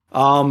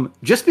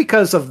 Just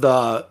because of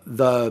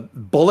the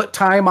bullet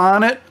time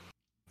on it.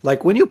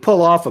 Like when you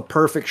pull off a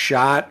perfect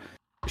shot,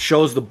 it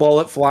shows the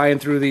bullet flying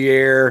through the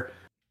air,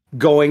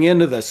 going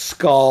into the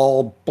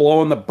skull,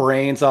 blowing the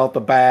brains out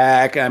the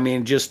back. I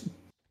mean, just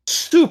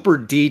super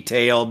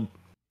detailed,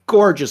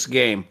 gorgeous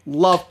game.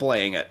 Love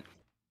playing it.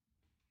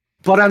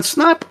 But on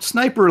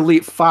Sniper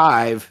Elite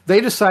 5, they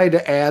decided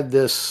to add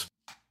this,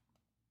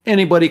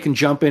 anybody can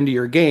jump into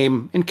your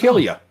game and kill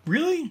you.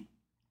 Really?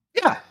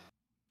 Yeah.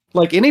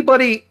 Like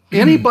anybody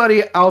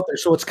out there.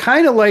 So it's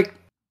kind of like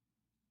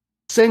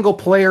single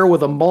player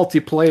with a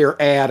multiplayer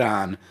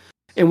add-on.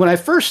 And when I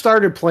first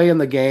started playing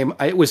the game,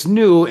 it was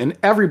new and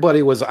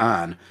everybody was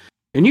on.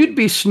 And you'd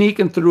be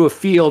sneaking through a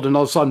field and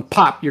all of a sudden,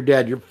 pop, you're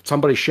dead.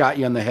 Somebody shot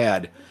you in the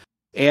head.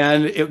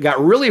 And it got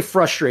really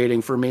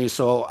frustrating for me,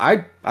 so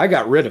I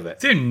got rid of it.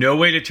 Is there no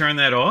way to turn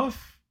that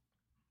off?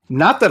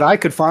 Not that I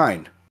could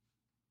find.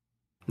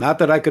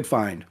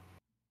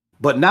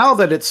 But now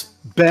that it's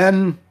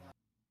been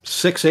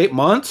 6-8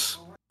 months,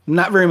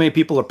 not very many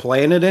people are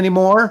playing it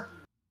anymore,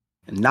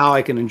 and now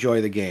I can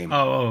enjoy the game.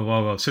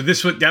 Oh. So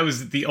that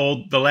was the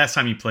last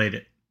time you played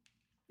it.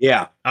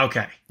 Yeah.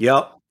 Okay.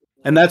 Yep.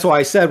 And that's why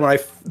I said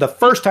the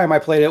first time I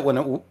played it,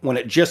 when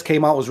it just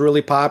came out, was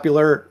really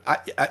popular.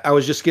 I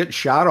was just getting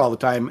shot all the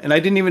time, and I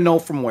didn't even know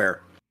from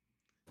where.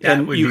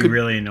 That would be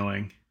really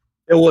annoying.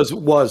 It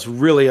was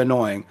really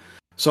annoying.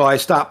 So I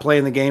stopped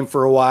playing the game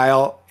for a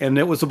while, and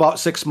it was about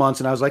 6 months,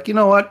 and I was like, you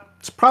know what?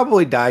 It's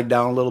probably died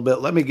down a little bit.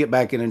 Let me get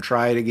back in and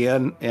try it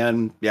again.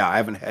 And yeah, I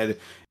haven't had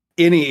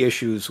any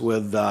issues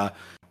with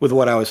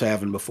what I was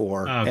having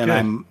before, and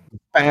I'm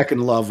back in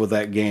love with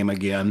that game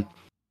again.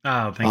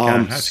 Oh, thank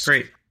God! That's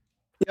great.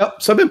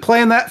 Yep. So I've been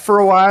playing that for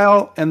a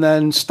while, and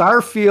then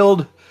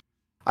Starfield.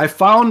 I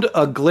found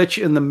a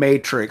glitch in the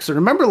Matrix. And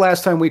remember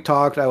last time we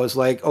talked, I was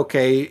like,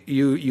 okay,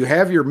 you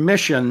have your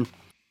mission,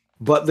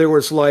 but there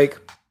was like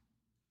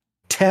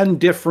 10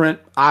 different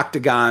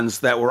octagons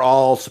that were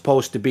all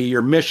supposed to be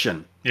your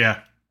mission. Yeah.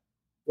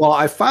 Well,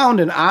 I found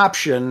an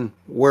option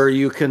where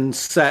you can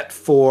set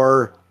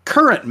for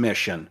current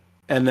mission,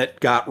 and it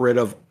got rid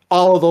of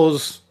all of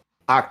those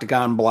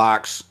octagon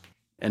blocks.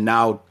 And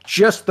now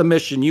just the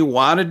mission you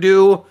want to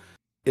do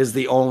is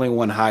the only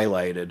one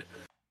highlighted.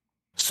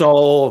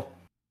 So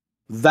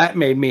that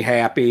made me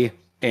happy,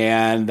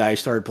 and I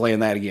started playing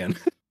that again.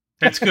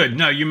 That's good.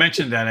 No, you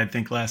mentioned that, I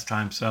think, last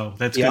time. So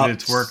that's good that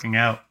it's working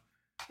out.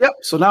 Yep.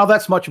 So now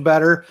that's much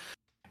better.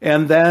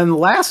 And then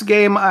last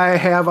game I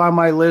have on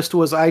my list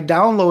was I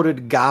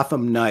downloaded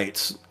Gotham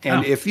Knights.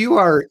 And if you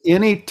are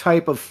any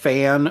type of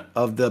fan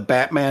of the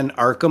Batman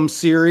Arkham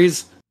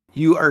series,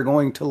 you are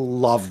going to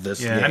love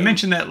this game. I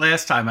mentioned that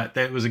last time.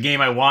 That was a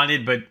game I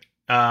wanted, but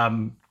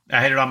I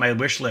had it on my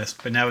wish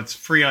list. But now it's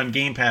free on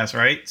Game Pass,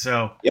 right?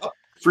 So yep.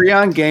 Free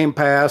on Game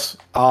Pass.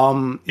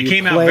 It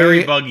came out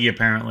very buggy,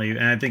 apparently,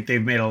 and I think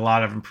they've made a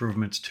lot of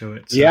improvements to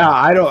it. So. Yeah,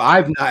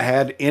 I've not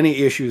had any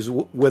issues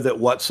with it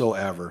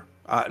whatsoever.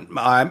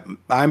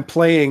 I'm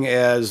playing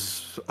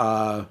as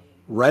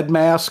Red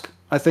Mask,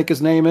 I think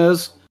his name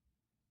is.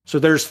 So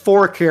there's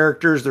 4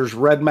 characters. There's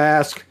Red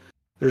Mask,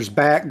 there's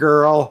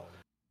Batgirl,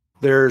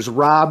 there's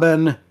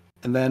Robin,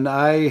 and then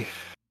I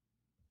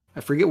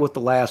forget what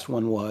the last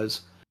one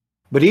was.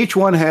 But each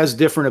one has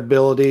different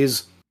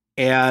abilities,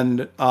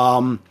 and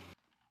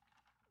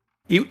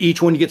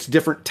each one gets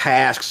different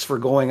tasks for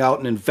going out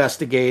and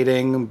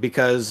investigating,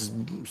 because,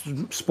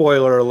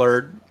 spoiler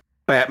alert,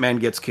 Batman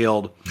gets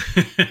killed.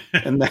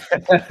 And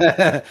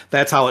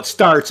that's how it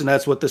starts, and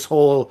that's what this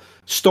whole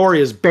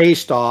story is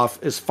based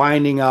off, is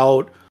finding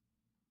out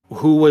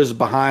who was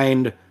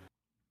behind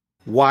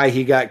why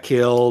he got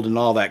killed and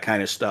all that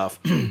kind of stuff.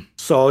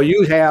 So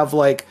you have,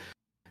 like,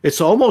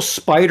 it's almost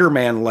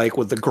Spider-Man like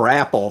with the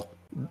grapple.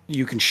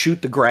 You can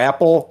shoot the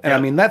grapple, and I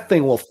mean, that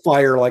thing will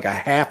fire like a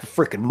half a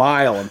freaking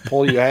mile and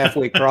pull you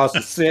halfway across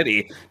the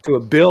city to a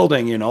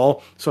building, you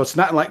know? So it's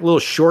not like little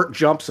short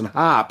jumps and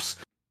hops.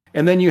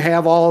 And then you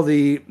have all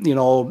the,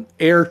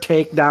 air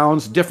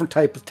takedowns, different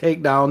type of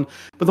takedown.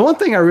 But the one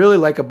thing I really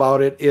like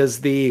about it is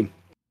the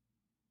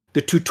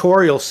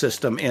tutorial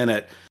system in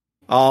it.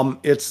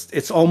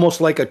 It's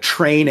almost like a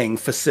training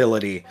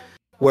facility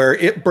where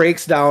it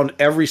breaks down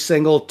every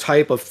single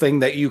type of thing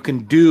that you can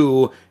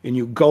do, and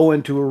you go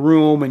into a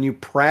room and you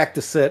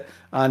practice it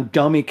on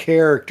dummy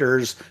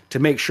characters to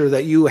make sure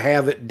that you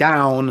have it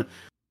down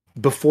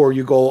before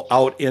you go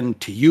out in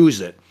to use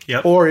it.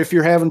 Yep. Or if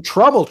you're having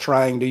trouble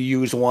trying to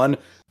use one,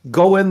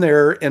 go in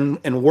there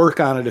and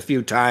work on it a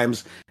few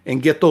times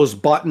and get those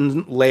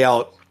button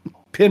layout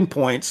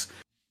pinpoints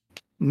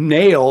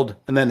nailed,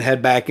 and then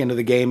head back into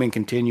the game and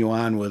continue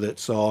on with it.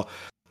 So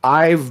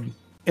I've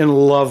in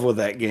love with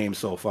that game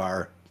so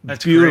far.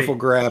 That's beautiful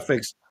great.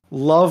 Graphics.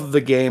 Love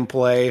the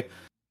gameplay.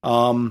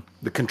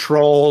 The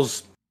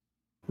controls.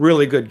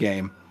 Really good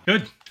game.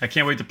 Good. I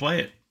can't wait to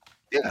play it.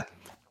 Yeah.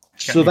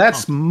 So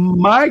that's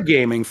my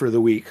gaming for the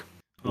week.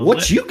 Well,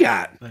 what you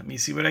got? Let me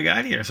see what I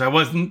got here. So I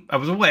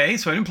was away,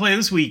 so I didn't play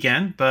this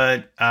weekend.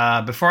 But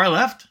before I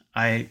left,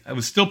 I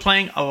was still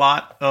playing a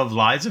lot of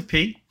Lies of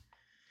P.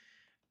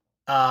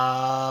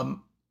 I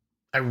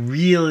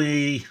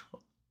really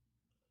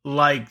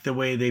like the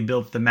way they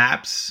built the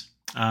maps.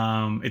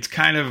 It's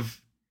kind of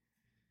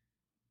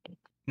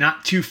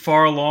not too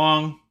far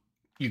along.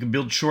 You can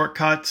build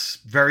shortcuts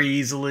very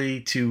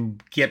easily to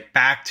get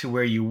back to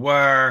where you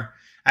were.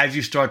 As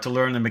you start to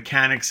learn the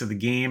mechanics of the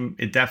game,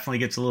 it definitely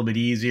gets a little bit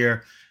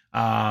easier.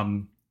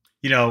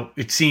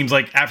 It seems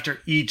like after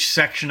each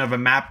section of a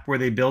map where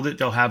they build it,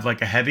 they'll have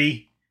like a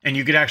heavy, and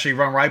you could actually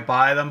run right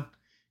by them.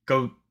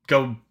 Go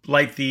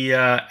light the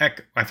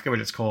I forget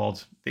what it's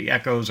called, the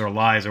Echoes or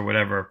Lies or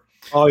whatever.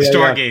 Oh yeah,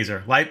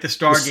 Stargazer. Light the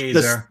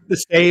Stargazer.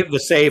 The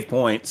save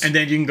points, and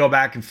then you can go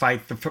back and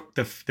fight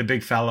the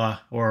big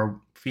fella or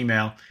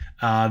female.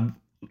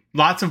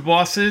 Lots of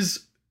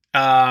bosses.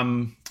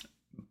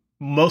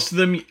 Most of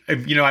them,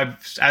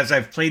 as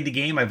I've played the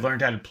game, I've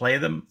learned how to play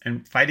them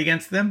and fight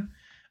against them.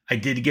 I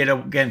did get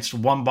against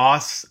one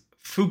boss.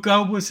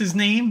 Fuko was his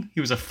name. He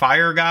was a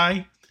fire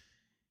guy.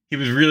 He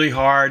was really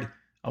hard.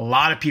 A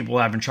lot of people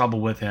were having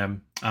trouble with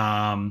him.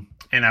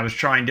 And I was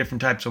trying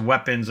different types of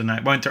weapons, and I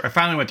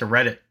finally went to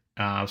Reddit.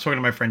 I was talking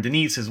to my friend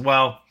Denise as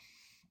well,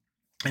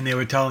 and they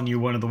were telling you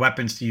one of the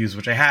weapons to use,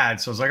 which I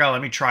had. So I was like, oh,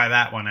 let me try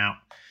that one out.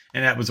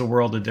 And that was a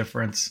world of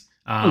difference.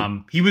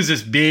 He was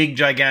this big,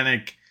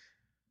 gigantic,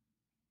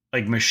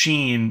 like,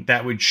 machine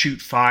that would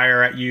shoot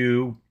fire at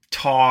you,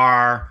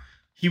 tar.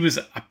 He was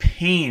a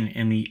pain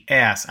in the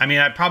ass. I mean,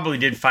 I probably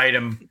did fight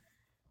him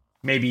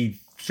maybe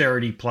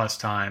 30 plus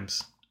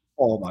times.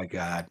 Oh my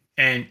God.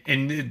 And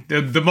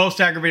the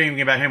most aggravating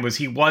thing about him was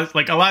he was,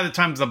 like, a lot of the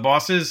times the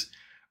bosses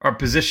are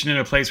positioned in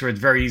a place where it's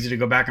very easy to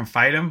go back and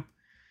fight him.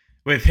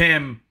 With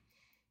him,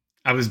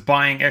 I was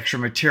buying extra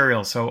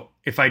material. So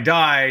if I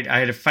died, I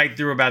had to fight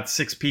through about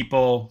 6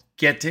 people,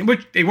 get to,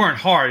 which they weren't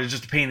hard. It's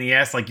just a pain in the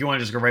ass. Like, you want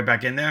to just go right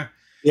back in there.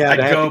 Yeah, I'd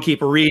have to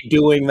keep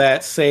redoing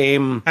that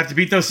same. I have to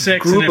beat those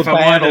 6 group and if of I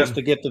battles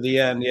to get to the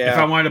end. Yeah. If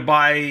I wanted to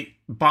buy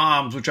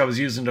bombs, which I was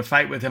using to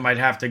fight with him, I'd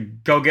have to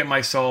go get my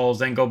souls,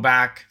 then go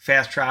back,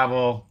 fast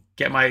travel,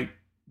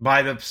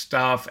 buy the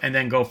stuff, and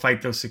then go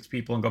fight those 6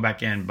 people and go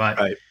back in. But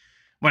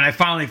when I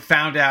finally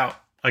found out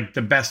like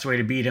the best way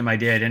to beat him, I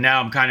did, and now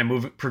I'm kind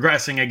of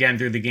progressing again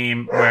through the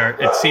game where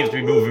it seems to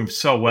be moving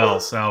so well.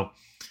 So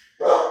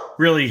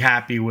really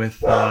happy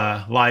with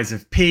Lies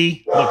of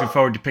P. Looking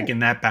forward to picking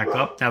that back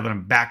up now that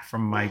I'm back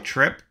from my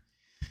trip.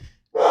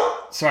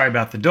 Sorry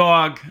about the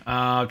dog.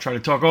 I'll try to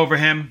talk over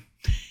him.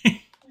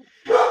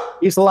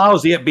 He's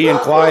lousy at being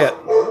quiet.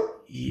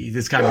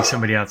 There's got to be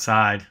somebody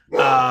outside.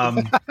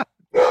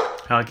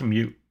 I can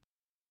mute.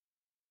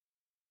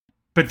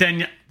 But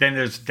then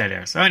there's dead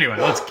air. So anyway,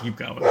 let's keep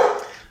going.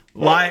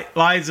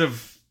 Lies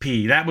of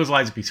P. That was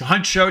Lies of P. So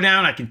Hunt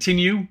Showdown, I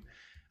continue.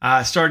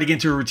 Started to get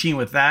into a routine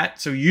with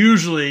that. So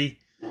usually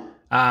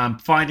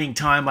finding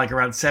time like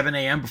around 7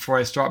 a.m. before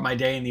I start my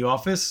day in the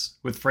office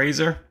with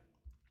Fraser.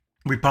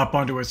 We pop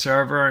onto a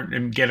server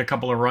and get a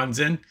couple of runs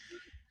in.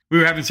 We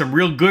were having some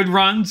real good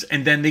runs,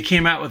 and then they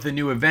came out with a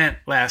new event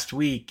last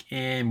week.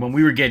 And when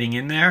we were getting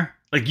in there,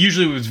 like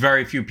usually it was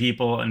very few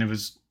people, and it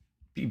was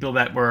people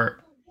that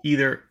were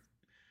either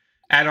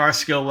at our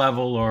skill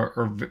level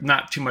or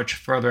not too much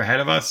further ahead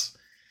of us.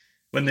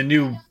 When the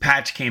new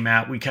patch came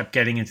out, we kept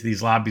getting into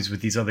these lobbies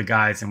with these other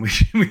guys, and we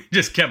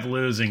just kept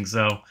losing.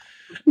 So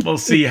we'll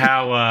see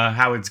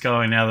how it's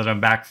going now that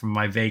I'm back from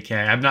my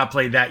vacay. I've not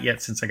played that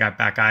yet since I got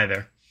back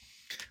either.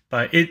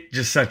 But it's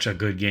just such a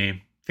good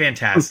game.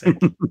 Fantastic.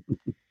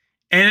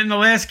 And in the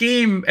last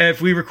game,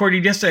 if we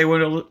recorded yesterday,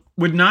 I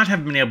would not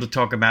have been able to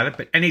talk about it,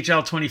 but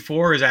NHL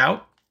 24 is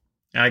out.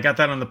 I got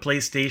that on the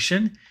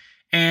PlayStation,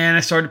 and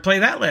I started to play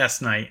that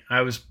last night.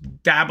 I was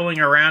dabbling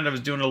around. I was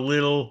doing a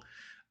little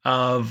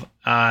of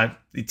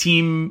the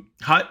Team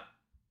Hut,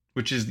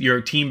 which is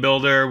your team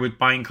builder with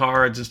buying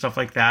cards and stuff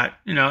like that.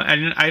 You know,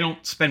 and I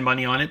don't spend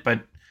money on it,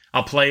 but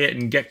I'll play it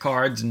and get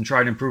cards and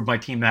try to improve my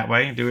team that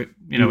way and do it,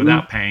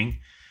 without paying.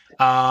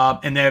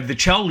 And they have the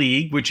Chell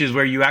League, which is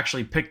where you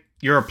actually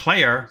you're a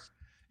player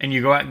and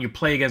you go out and you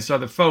play against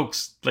other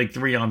folks like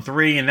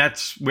 3-on-3. And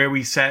that's where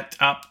we set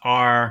up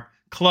our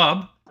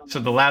club. So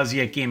the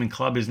Lousy at Gaming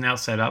Club is now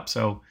set up.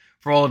 So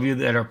for all of you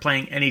that are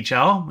playing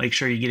NHL, make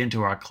sure you get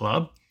into our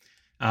club.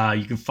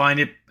 You can find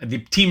it.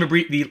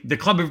 The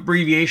club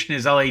abbreviation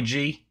is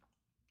LAG,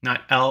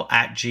 not L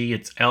at G.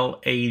 It's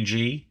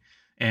LAG,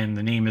 and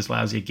the name is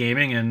Lousy at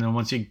Gaming. And then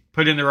once you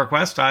put in the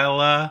request,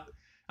 I'll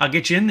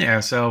get you in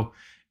there. So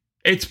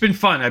it's been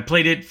fun. I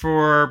played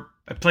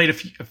a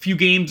few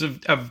games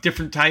of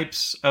different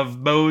types of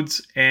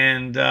modes,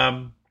 and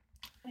I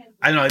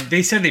don't know.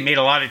 They said they made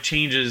a lot of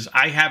changes.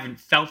 I haven't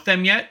felt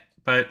them yet,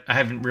 but I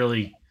haven't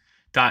really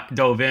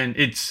dove in.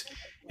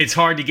 It's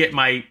hard to get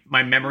my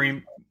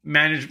memory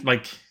managed,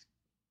 like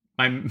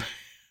my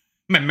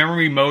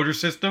memory motor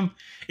system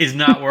is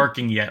not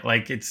working yet.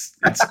 Like it's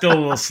still a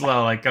little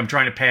slow. Like I'm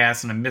trying to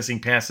pass and I'm missing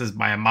passes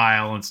by a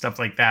mile and stuff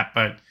like that,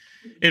 but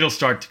it'll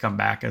start to come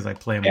back as I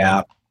play more.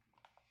 Yeah.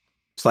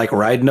 It's like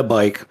riding a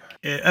bike.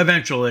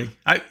 Eventually.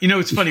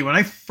 It's funny. When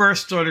I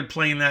first started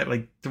playing that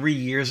like 3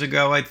 years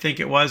ago, I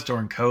think it was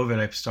during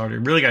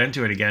COVID, really got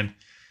into it again.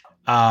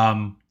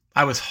 I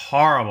was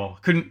horrible.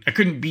 I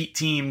couldn't beat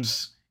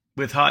teams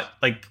with Hut.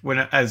 Like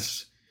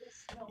as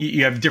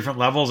you have different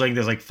levels, I think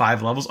there's like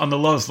 5 levels. On the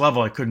lowest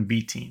level, I couldn't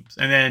beat teams.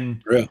 And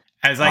then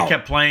as I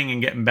kept playing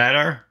and getting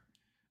better,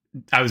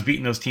 I was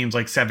beating those teams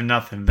like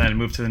 7-0. Then I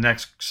moved to the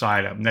next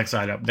side up.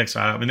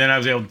 And then I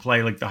was able to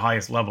play like the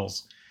highest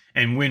levels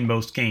and win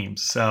most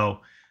games. So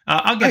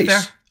I'll get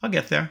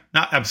there.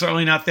 I'm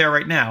certainly not there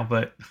right now,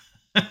 but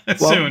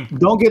soon.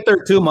 Don't get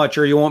there too much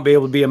or you won't be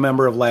able to be a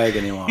member of LAG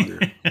any longer.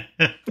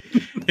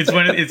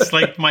 It's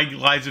like my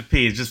Lies of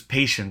P. It's just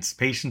patience.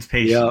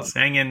 Yep.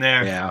 Hang in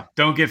there. Yeah.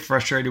 Don't get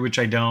frustrated, which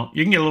I don't.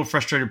 You can get a little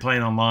frustrated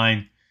playing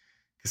online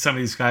because some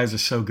of these guys are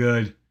so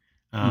good.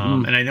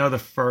 And I know the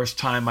first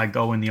time I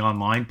go in the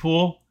online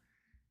pool,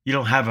 you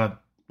don't have a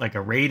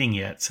rating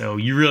yet. So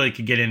you really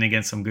could get in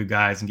against some good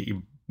guys and get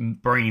your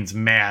brains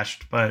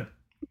mashed, but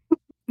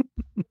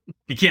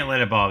you can't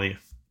let it bother you.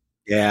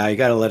 Yeah, you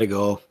got to let it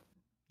go.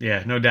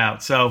 Yeah, no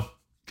doubt. So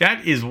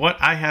that is what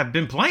I have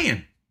been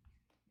playing.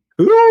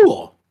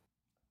 Cool.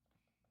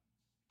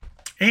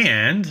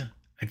 And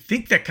I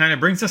think that kind of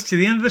brings us to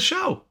the end of the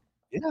show.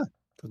 Yeah,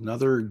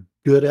 another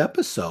good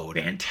episode.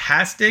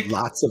 Fantastic.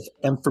 Lots of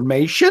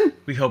information.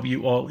 We hope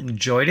you all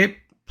enjoyed it.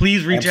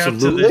 Please reach out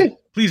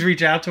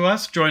to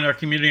us. Join our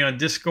community on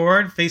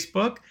Discord,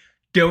 Facebook.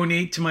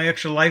 Donate to my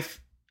Extra Life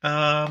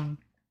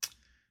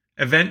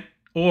event,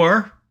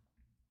 or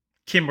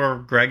Kim or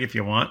Greg if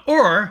you want,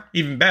 or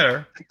even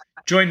better,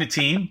 join the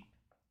team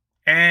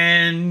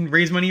and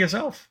raise money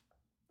yourself.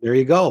 There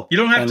you go. You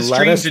don't have to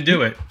stream to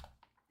do it.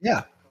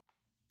 Yeah.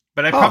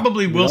 But I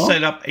probably will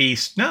set up no,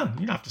 you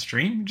don't have to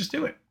stream. Just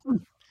do it.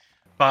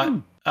 But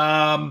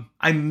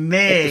I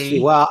may.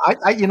 Well,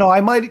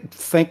 I might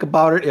think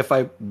about it if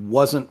I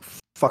wasn't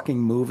fucking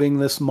moving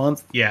this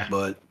month. Yeah,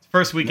 but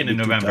first weekend in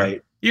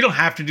November. You don't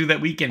have to do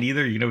that weekend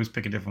either. You can always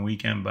pick a different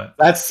weekend, but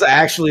that's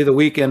actually the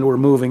weekend we're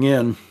moving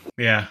in.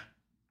 Yeah.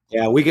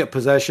 Yeah, we get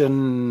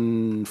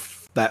possession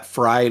that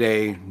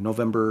Friday,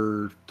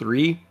 November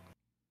 3.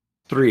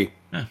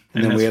 And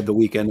then we have the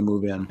weekend to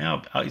move in.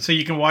 So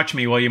you can watch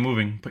me while you're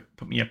moving.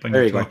 Put me up on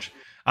your Twitch.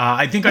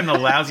 I think on the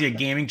Lousy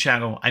Gaming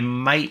channel, I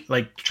might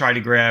try to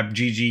grab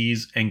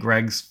Gigi's and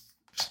Greg's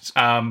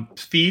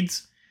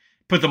feeds,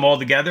 put them all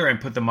together, and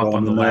put them up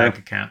on the lag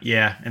account.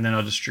 Yeah, and then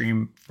I'll just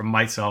stream from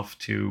myself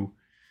to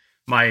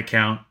my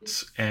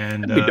accounts,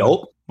 and that'd be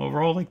dope. We'll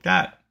roll like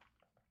that.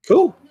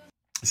 Cool.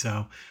 So,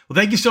 well,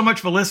 thank you so much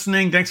for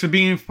listening. Thanks for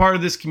being part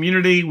of this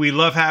community. We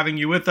love having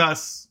you with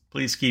us.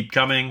 Please keep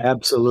coming.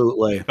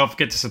 Absolutely. Don't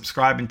forget to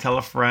subscribe and tell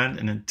a friend.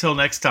 And until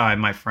next time,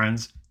 my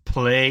friends,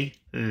 play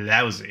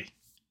lousy.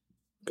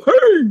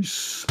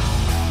 Peace.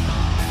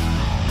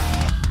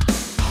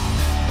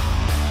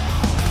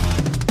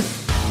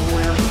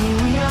 Well,